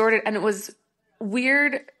distorted. And it was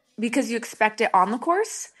weird because you expect it on the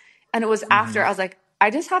course. And it was after I was like, I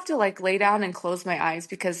just have to like lay down and close my eyes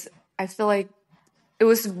because I feel like it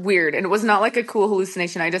was weird, and it was not like a cool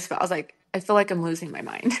hallucination. I was like, I feel like I'm losing my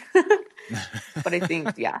mind. But I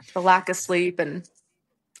think, yeah, the lack of sleep and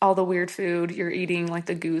all the weird food you're eating, like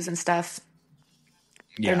the goos and stuff,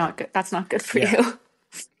 they're not good. That's not good for you.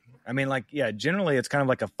 I mean, like, yeah, generally it's kind of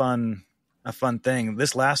like a fun thing.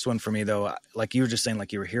 This last one for me, though, like you were just saying,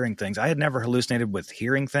 like you were hearing things. I had never hallucinated with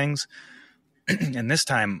hearing things. And this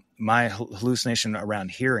time my hallucination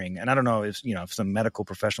around hearing, and I don't know if some medical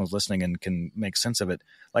professionals listening and can make sense of it.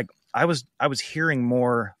 Like I was hearing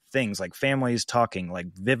more things, like families talking, like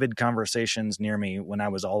vivid conversations near me when I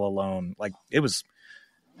was all alone. Like it was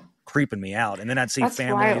creeping me out. And then I'd see That's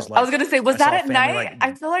families. wild. Like, I was going to say, was that at night? Like,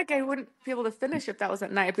 I feel like I wouldn't be able to finish if that was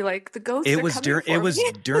at night. I'd be like, the ghosts it are was coming for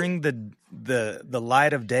me. during the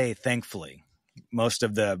light of day, thankfully, most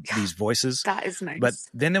of these voices. That is nice. But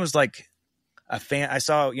then there was like a fan. I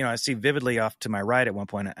saw, I see vividly off to my right at one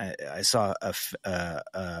point, I saw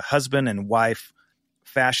a husband and wife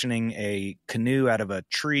fashioning a canoe out of a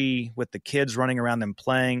tree with the kids running around them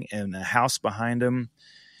playing, and a house behind them.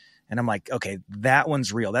 And I'm like, okay, that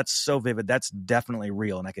one's real. That's so vivid. That's definitely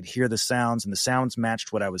real. And I could hear the sounds, and the sounds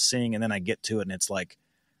matched what I was seeing. And then I get to it, and it's like,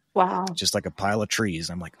 wow, just like a pile of trees.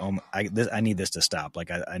 I'm like, oh, I need this to stop. Like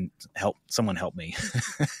someone help me.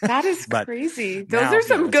 that is crazy. Those now, are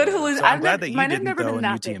some good hallucinations. So I'm glad that you mine didn't have never though been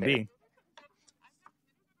in that UTMB. vivid.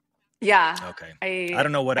 Yeah. Okay. I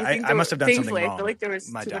don't know what I must have done something wrong. I feel like there was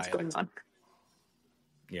my too diet. much going on.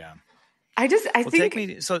 Yeah. I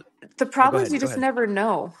think the problem is you just never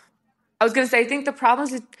know. I was going to say, I think the problem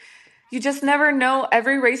is you just never know.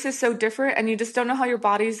 Every race is so different, and you just don't know how your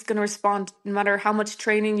body's going to respond. No matter how much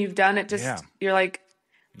training you've done, you're like,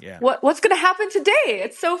 what's going to happen today?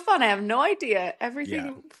 It's so fun. I have no idea.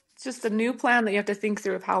 Everything, it's just a new plan that you have to think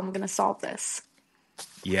through of how I'm going to solve this.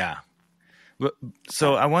 Yeah.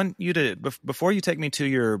 So I want you to, before you take me to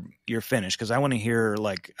your finish, because I want to hear,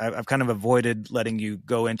 like, I've kind of avoided letting you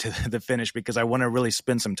go into the finish because I want to really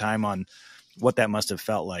spend some time on what that must have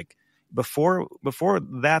felt like. Before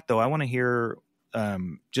that, though, I want to hear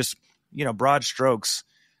just, broad strokes.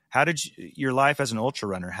 How did your life as an ultra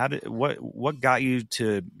runner? What got you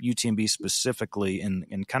to UTMB specifically,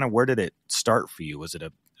 and kind of where did it start for you? Was it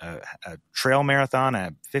a trail marathon,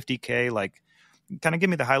 a 50K? Like, kind of give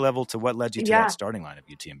me the high level to what led you to that starting line of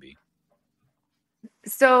UTMB.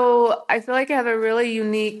 So I feel like I have a really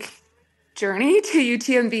unique journey to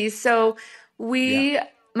UTMB. So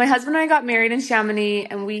my husband and I got married in Chamonix,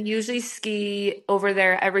 and we usually ski over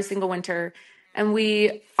there every single winter. And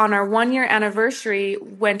we, on our 1-year anniversary,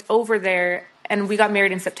 went over there, and we got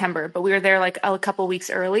married in September, but we were there like a couple weeks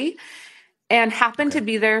early and happened to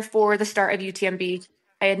be there for the start of UTMB.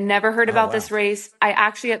 I had never heard about this race. I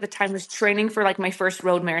actually at the time was training for like my first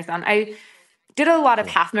road marathon. I did a lot of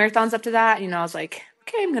half marathons up to that. I was like,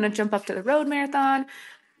 okay, I'm going to jump up to the road marathon.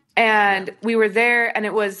 And we were there, and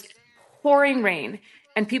it was pouring rain,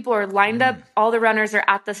 and people are lined up. All the runners are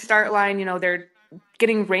at the start line. They're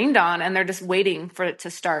getting rained on, and they're just waiting for it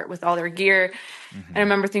to start with all their gear. And I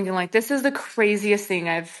remember thinking, like, this is the craziest thing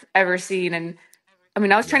I've ever seen. And I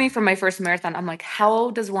mean, I was training for my first marathon. I'm like,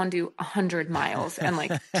 how does one do 100 miles and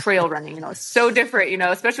like trail running? It's so different,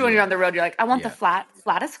 especially when you're on the road. You're like, I want the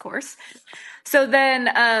flattest course. So then,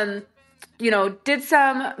 did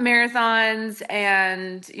some marathons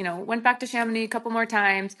and, went back to Chamonix a couple more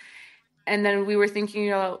times. And then we were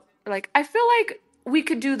thinking, like, I feel like we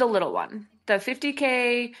could do the little one, the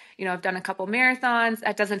 50K. I've done a couple marathons.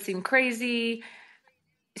 That doesn't seem crazy.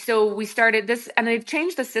 So we started this, and they've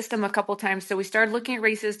changed the system a couple times. So we started looking at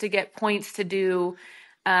races to get points to do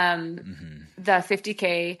the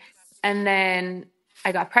 50K. And then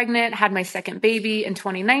I got pregnant, had my second baby in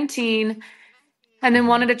 2019, and then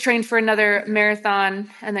wanted to train for another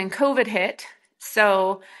marathon. And then COVID hit.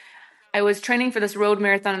 So I was training for this road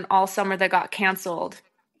marathon all summer that got canceled.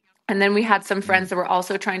 And then we had some friends that were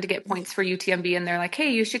also trying to get points for UTMB, and they're like,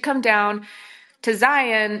 hey, you should come down to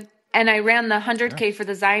Zion. And I ran the 100K for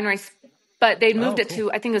the Zion race but they moved it cool.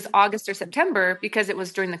 to, I think it was August or September because it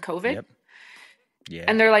was during the COVID. Yep. Yeah.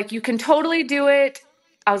 And they're like, you can totally do it.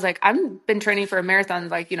 I was like, I've been training for a marathon.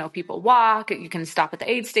 Like, you know, people walk, you can stop at the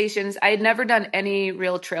aid stations. I had never done any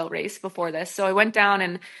real trail race before this. So I went down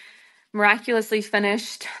and miraculously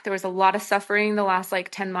finished. There was a lot of suffering the last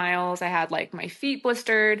like 10 miles. I had like my feet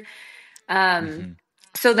blistered.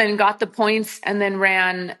 So then got the points and then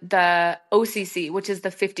ran the OCC, which is the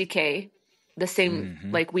 50K, the same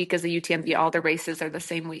like week as the UTMB. All the races are the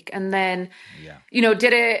same week. And then, you know,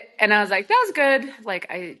 did it. And I was like, that was good. Like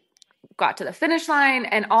I got to the finish line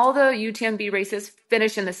and all the UTMB races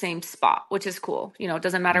finish in the same spot, which is cool. You know, it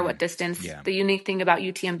doesn't matter what distance. Yeah. The unique thing about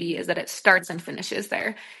UTMB is that it starts and finishes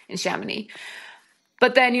there in Chamonix.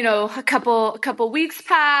 But then, you know, a couple weeks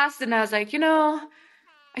passed and I was like, you know,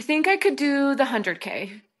 I think I could do the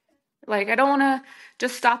 100K. Like, I don't want to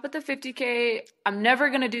just stop at the 50K. I'm never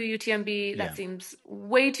going to do UTMB. That seems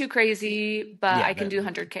way too crazy, but I can do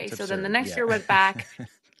 100K. So then the next year went back.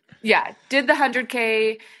 Did the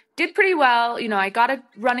 100K. Did pretty well. You know, I got a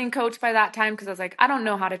running coach by that time because I was like, I don't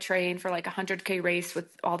know how to train for like a 100K race with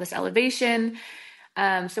all this elevation.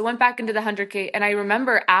 So went back into the 100K. And I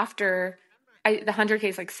remember after the 100K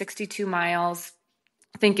is like 62 miles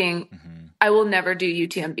thinking, I will never do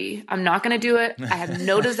UTMB. I'm not going to do it. I have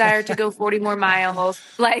no desire to go 40 more miles.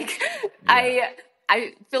 Like I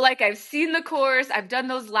feel like I've seen the course. I've done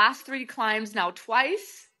those last 3 climbs now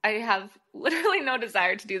twice. I have literally no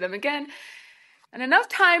desire to do them again. And enough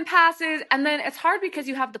time passes. And then it's hard because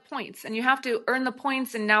you have the points and you have to earn the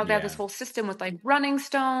points. And now they have this whole system with like running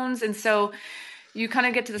stones. And so you kind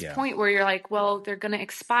of get to this point where you're like, well, they're going to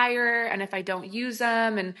expire. And if I don't use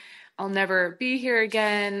them and I'll never be here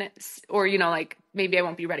again, or, you know, like maybe I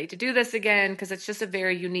won't be ready to do this again. Cause it's just a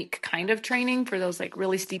very unique kind of training for those like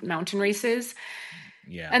really steep mountain races.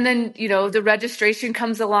 Yeah. And then, you know, the registration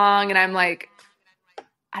comes along and I'm like,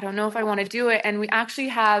 I don't know if I want to do it. And we actually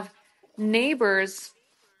have neighbors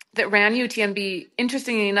that ran UTMB,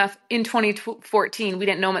 interestingly enough, in 2014. We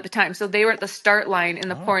didn't know them at the time. So they were at the start line in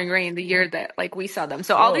the pouring rain the year that like we saw them.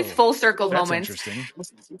 So all these full circle moments. Interesting.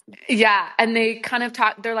 Yeah. And they kind of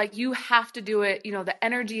they're like, you have to do it. You know, the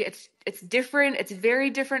energy, it's different. It's very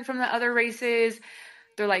different from the other races.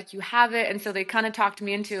 They're like, you have it. And so they kind of talked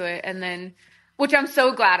me into it. And then, which I'm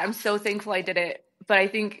so glad. I'm so thankful I did it. But I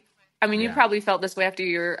think, I mean, you probably felt this way after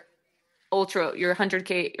your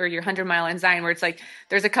 100K or your 100-mile in Zion, where it's like,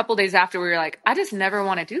 there's a couple days after where you're like, I just never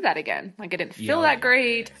want to do that again. Like, I didn't feel that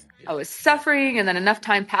great. I was suffering. And then enough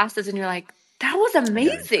time passes and you're like, that was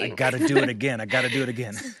amazing. I got to do it again. I got to do it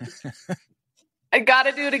again. I got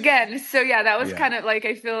to do it again. So yeah, that was kind of like,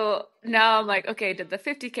 I feel now I'm like, okay, did the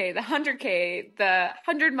 50K, the 100K, the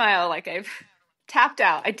 100-mile, like I've tapped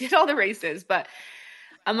out. I did all the races, but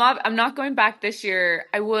I'm not going back this year.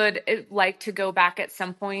 I would like to go back at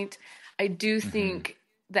some point. I do think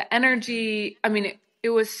the energy, I mean, it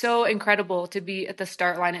was so incredible to be at the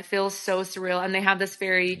start line. It feels so surreal. And they have this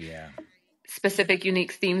very specific,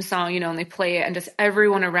 unique theme song, you know, and they play it and just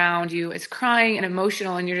everyone around you is crying and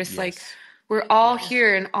emotional. And you're just like, we're all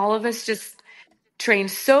here and all of us just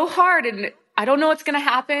trained so hard. And I don't know what's going to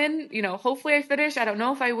happen. You know, hopefully I finish. I don't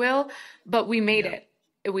know if I will, but we made it.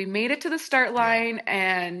 We made it to the start line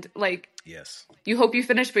and like, you hope you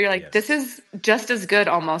finish, but you're like, this is just as good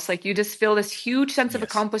almost. Like you just feel this huge sense of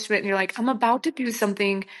accomplishment and you're like, I'm about to do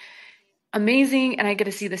something amazing and I get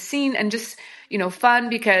to see the scene and just, you know,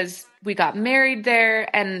 fun because we got married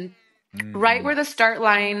there and right where the start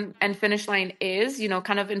line and finish line is, you know,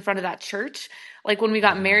 kind of in front of that church. Like when we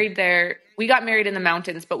got married there, we got married in the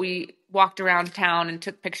mountains, but we walked around town and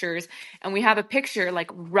took pictures and we have a picture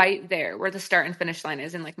like right there where the start and finish line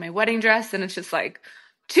is in like my wedding dress. And it's just like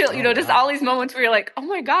chill, you know, just all these moments where you're like, oh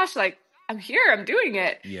my gosh, like I'm here, I'm doing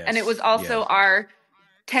it. And it was also our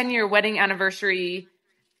 10-year wedding anniversary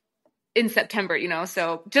in September, you know,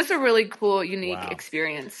 so just a really cool, unique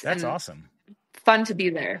experience. That's awesome. Fun to be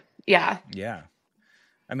there. Yeah. Yeah.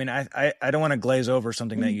 I mean, I don't want to glaze over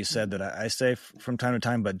something that you said that I say from time to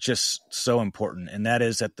time, but just so important. And that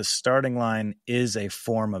is that the starting line is a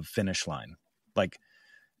form of finish line. Like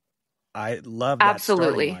I love that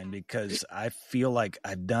starting line because I feel like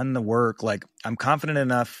I've done the work. Like I'm confident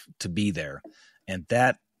enough to be there. And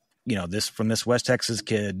that, you know, from this West Texas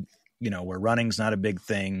kid, you know, where running's not a big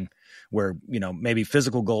thing, where, you know, maybe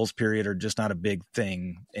physical goals period are just not a big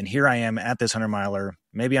thing. And here I am at this 100-miler.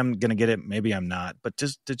 Maybe I'm going to get it. Maybe I'm not. But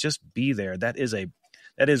just to be there, that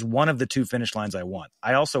is one of the two finish lines I want.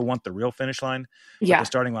 I also want the real finish line. But the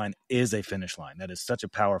starting line is a finish line. That is such a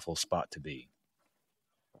powerful spot to be.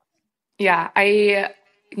 Yeah, I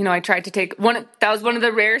I tried to take that was one of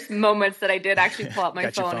the rarest moments that I did actually pull out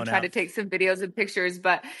my phone and try out. to take some videos and pictures.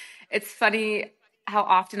 But it's funny how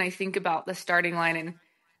often I think about the starting line, and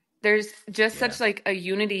there's just such like a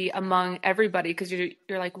unity among everybody, because you're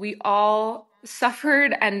like, we all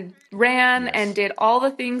suffered and ran and did all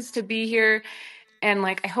the things to be here. And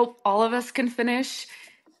like, I hope all of us can finish.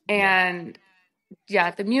 And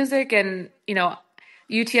the music, and,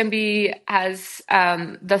 UTMB has,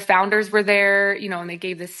 the founders were there, and they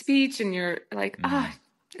gave this speech, and you're like,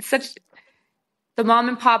 it's such, the mom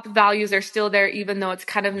and pop values are still there, even though it's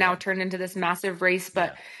kind of now turned into this massive race.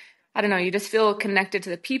 But I don't know, you just feel connected to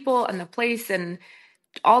the people and the place and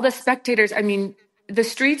all the spectators. I mean, the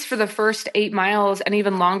streets for the first 8 miles and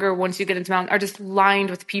even longer once you get into mountain are just lined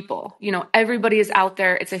with people. Everybody is out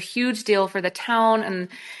there. It's a huge deal for the town. And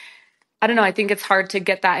I don't know, I think it's hard to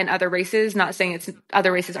get that in other races. Not saying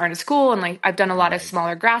other races aren't as cool. And like, I've done a lot of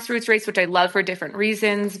smaller grassroots races, which I love for different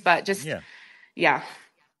reasons, but just, I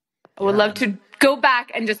would love to go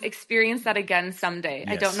back and just experience that again someday.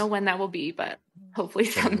 I don't know when that will be, but hopefully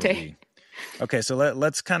someday. Okay, so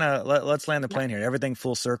let's land the plane here. Everything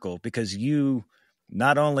full circle, because you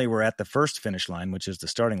not only were at the first finish line, which is the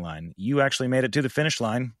starting line, you actually made it to the finish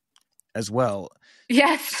line as well.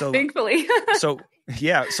 Yes, thankfully. So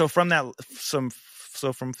from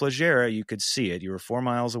from Flagera, you could see it. You were 4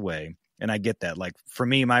 miles away. And I get that. Like for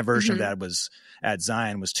me, my version of that was at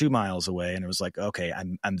Zion was 2 miles away, and it was like, okay,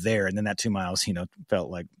 I'm there. And then that 2 miles, felt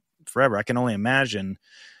like forever. I can only imagine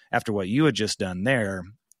after what you had just done there,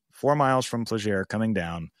 4 miles from Flagera coming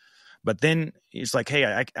down. But then it's like,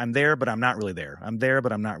 hey, I'm there, but I'm not really there. I'm there,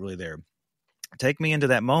 but I'm not really there. Take me into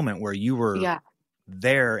that moment where you were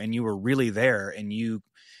there and you were really there, and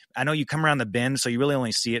I know you come around the bend, so you really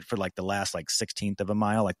only see it for like the last like 16th of a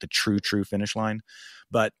mile, like the true finish line.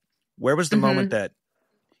 But where was the moment that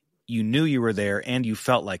you knew you were there and you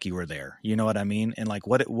felt like you were there? You know what I mean? And like,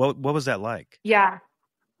 what was that like? Yeah.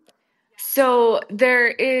 So there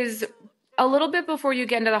is a little bit before you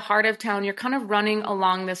get into the heart of town, you're kind of running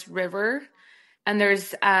along this river, and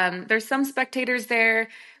there's some spectators there,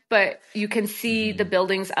 but you can see the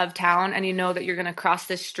buildings of town, and you know that you're going to cross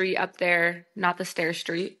this street up there, not the stair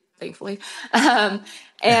street, thankfully. And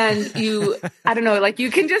I don't know, like you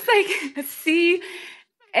can just like see.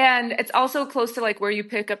 And it's also close to like where you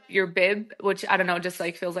pick up your bib, which I don't know, just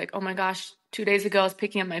like feels like, oh my gosh, 2 days ago I was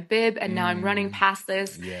picking up my bib and now I'm running past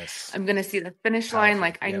this. Yes. I'm going to see the finish line.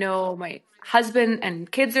 Like I know my husband and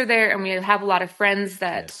kids are there, and we have a lot of friends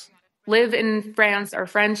that live in France or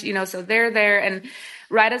French, so they're there. And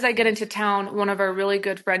right as I get into town, one of our really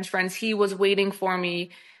good French friends, he was waiting for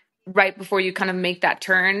me right before you kind of make that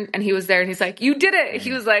turn. And he was there and he's like, you did it.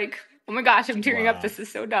 He was like, oh my gosh, I'm tearing up. This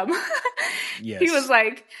is so dumb. He was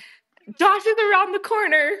like, Josh is around the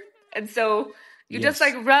corner. And so you just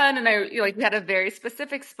like run. And we had a very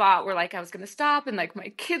specific spot where like I was going to stop, and like my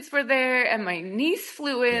kids were there, and my niece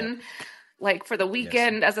flew in like for the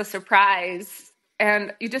weekend as a surprise.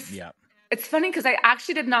 And you just, it's funny because I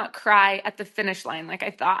actually did not cry at the finish line. Like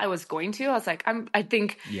I thought I was going to. I was like, I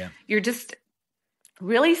think you're just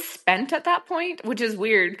really spent at that point, which is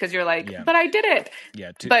weird because you're like, but I did it.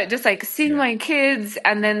 But just like seeing my kids,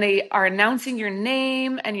 and then they are announcing your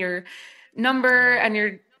name and your number,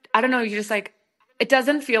 and I don't know, you're just like, it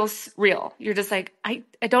doesn't feel real. You're just like, I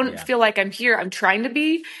don't feel like I'm here. I'm trying to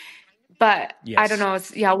be, but I don't know.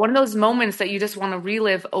 It's one of those moments that you just want to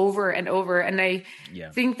relive over and over. And I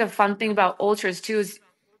think the fun thing about ultras too is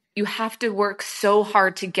you have to work so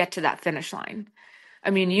hard to get to that finish line. I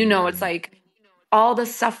mean, it's like all the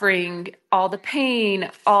suffering, all the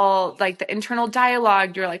pain, all like the internal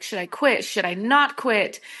dialogue. You're like, should I quit? Should I not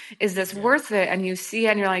quit? Is this worth it? And you see it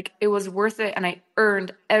and you're like, it was worth it. And I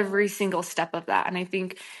earned every single step of that. And I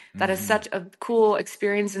think that is such a cool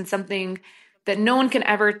experience, and something that no one can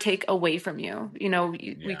ever take away from you.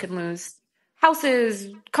 We can lose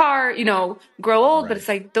houses, car, grow old, but it's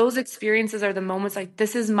like those experiences are the moments like,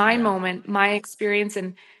 this is my moment, my experience,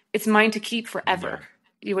 and it's mine to keep forever.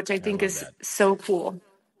 Which I think is so cool.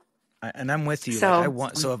 And I'm with you. So,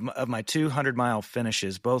 of my 200-mile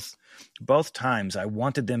finishes, both times, I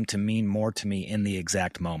wanted them to mean more to me in the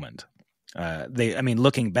exact moment.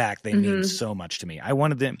 Looking back, they mean so much to me. I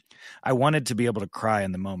wanted to be able to cry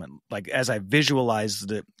in the moment. Like as I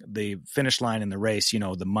visualized the finish line in the race,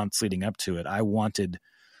 the months leading up to it, I wanted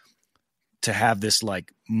to have this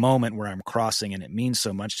like moment where I'm crossing and it means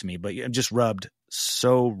so much to me, but it just rubbed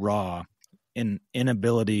so raw in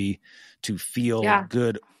inability to feel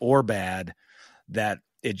good or bad that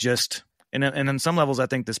it just And on some levels, I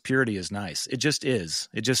think this purity is nice. It just is.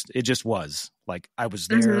 It just was. Like, I was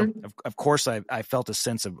there. Mm-hmm. Of course, I felt a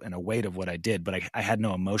sense of and a weight of what I did, but I had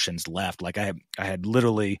no emotions left. Like, I had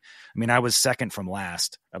literally, I mean, I was second from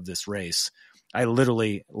last of this race. I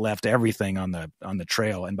literally left everything on the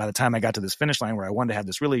trail. And by the time I got to this finish line where I wanted to have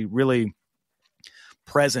this really, really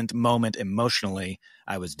present moment emotionally,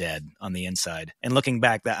 I was dead on the inside. And looking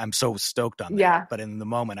back, that I'm so stoked on that. Yeah. But in the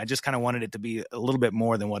moment, I just kind of wanted it to be a little bit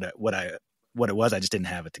more than what it was. I just didn't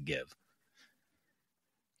have it to give.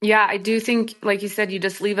 Yeah, I do think, like you said, you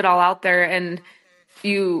just leave it all out there, and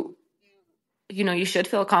you should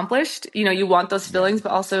feel accomplished. You want those feelings,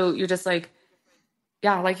 but also you're just like,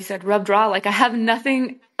 yeah, like you said, rub draw. Like, I have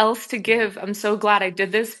nothing else to give. I'm so glad I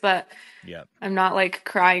did this, but I'm not like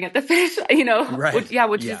crying at the finish, Right.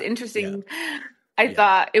 which is interesting. I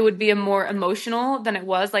thought it would be a more emotional than it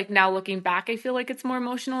was. Like, now looking back, I feel like it's more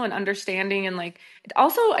emotional and understanding. And like, it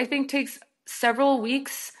also, I think, takes several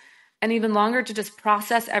weeks and even longer to just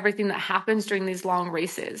process everything that happens during these long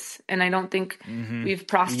races. And I don't think we've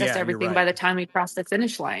processed everything by the time we cross the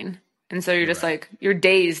finish line. And so you're just like, you're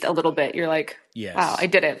dazed a little bit. You're like, wow, I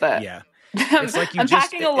did it. But it's like I'm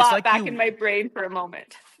packing a lot back in my brain for a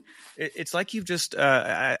moment. It's like you've just,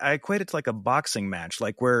 I equate it to like a boxing match,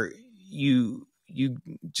 like where you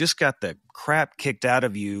just got the crap kicked out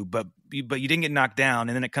of you, but you didn't get knocked down.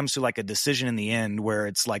 And then it comes to like a decision in the end where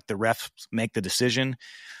it's like the refs make the decision.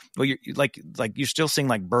 Well, you're like you're still seeing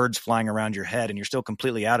like birds flying around your head and you're still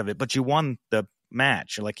completely out of it, but you won the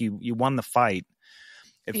match. Like you won the fight.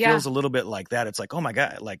 It feels a little bit like that. It's like, oh my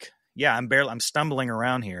God, like, I'm stumbling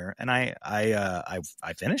around here, and I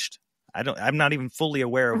finished. I'm not even fully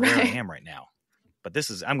aware of where I am right now, but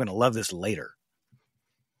I'm going to love this later.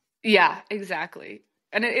 Yeah, exactly.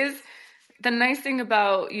 And it is the nice thing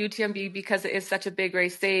about UTMB, because it is such a big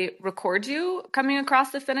race. They record you coming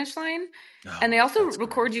across the finish line, and they also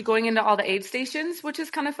record you going into all the aid stations, which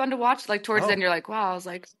is kind of fun to watch. Like towards the end, you're like, wow, I was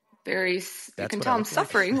like, you can tell I'm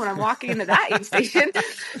suffering when I'm walking into that aid station.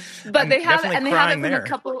 But they have it from a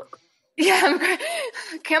couple. Yeah,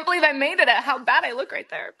 can't believe I made it at how bad I look right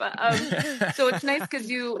there. But so it's nice because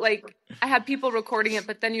I had people recording it,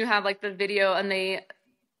 but then you have like the video, and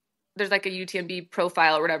there's like a UTMB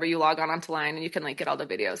profile or whatever. You log onto line and you can like get all the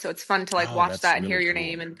videos. So it's fun to like watch that and hear your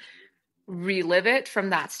name and relive it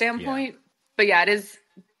from that standpoint. But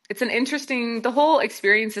it's an interesting, the whole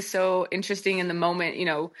experience is so interesting in the moment,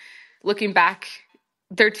 looking back.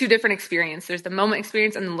 There are two different experiences. There's the moment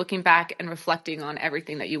experience and then looking back and reflecting on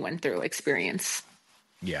everything that you went through experience.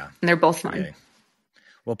 Yeah. And they're both fun. Okay.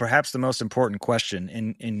 Well, perhaps the most important question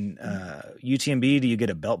in UTMB, do you get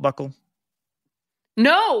a belt buckle?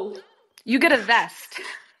 No, you get a vest.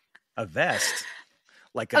 A vest?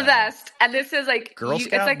 Like a vest. And this is like Girl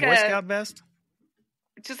Scout, it's like Boy Scout vest?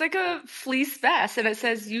 It's just like a fleece vest, and it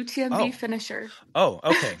says UTMB finisher. Oh,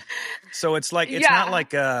 okay. So it's like, it's not like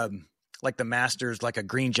the Masters, like a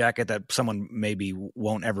green jacket that someone maybe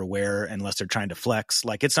won't ever wear unless they're trying to flex.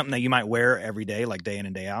 Like, it's something that you might wear every day, like day in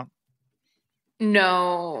and day out.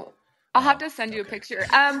 No, I'll have to send you a picture.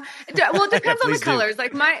 Well, it depends on the colors.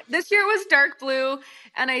 Like this year was dark blue,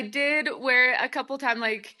 and I did wear it a couple times,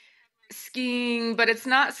 like skiing, but it's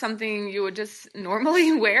not something you would just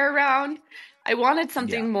normally wear around. I wanted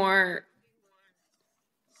something more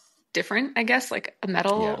different, I guess, like a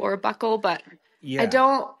medal or a buckle, but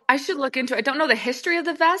I should look into it. I don't know the history of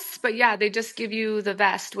the vests, but they just give you the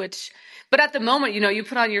vest, but at the moment, you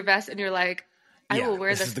put on your vest and you're like, I will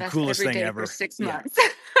wear this vest every day for 6 months.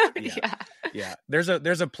 Yeah. There's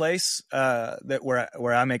a place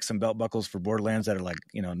where I make some belt buckles for Borderlands that are like,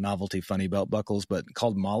 novelty funny belt buckles, but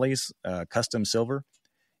called Molly's custom silver.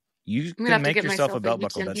 You can make yourself a belt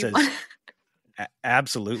buckle that says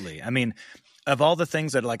absolutely. I mean, of all the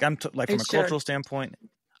things that from a cultural standpoint,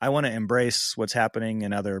 I want to embrace what's happening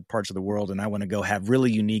in other parts of the world, and I want to go have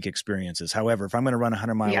really unique experiences. However, if I'm going to run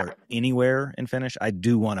 100-miler anywhere and finish, I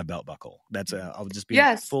do want a belt buckle. I'll just be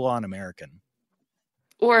full on American.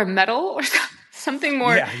 Or a medal or something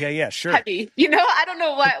more sure. heavy. I don't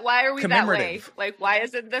know why are we that way? Like, why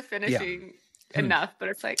isn't the finishing enough? But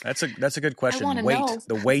it's like, that's a good question.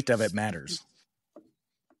 The weight of it matters.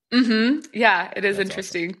 Yeah, it is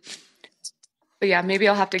interesting. Awesome. But maybe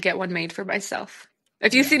I'll have to get one made for myself.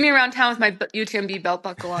 If you see me around town with my UTMB belt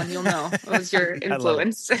buckle on, you'll know it was your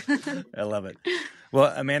influence. I love it.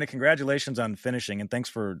 Well, Amanda, congratulations on finishing, and thanks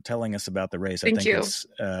for telling us about the race. Thank you. It's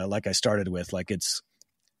like I started with, like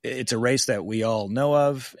it's a race that we all know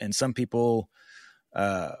of, and some people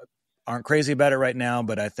aren't crazy about it right now.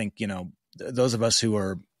 But I think those of us who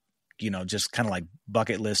are just kind of like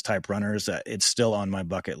bucket list type runners, it's still on my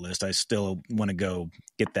bucket list. I still want to go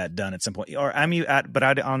get that done at some point. Or but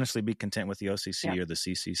I'd honestly be content with the OCC or the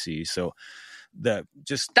CCC. So that's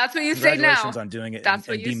what you say now. Congratulations on doing it. That's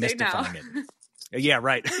and what you say now. it. Yeah,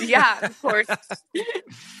 right. Yeah, of course.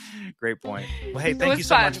 Great point. Well, hey, thank you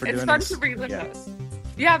so much for doing this. It's fun to relive this.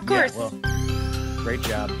 Yeah, of course. Yeah, well, great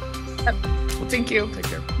job. Thank you. Take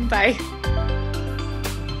care. Bye.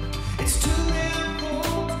 It's too late.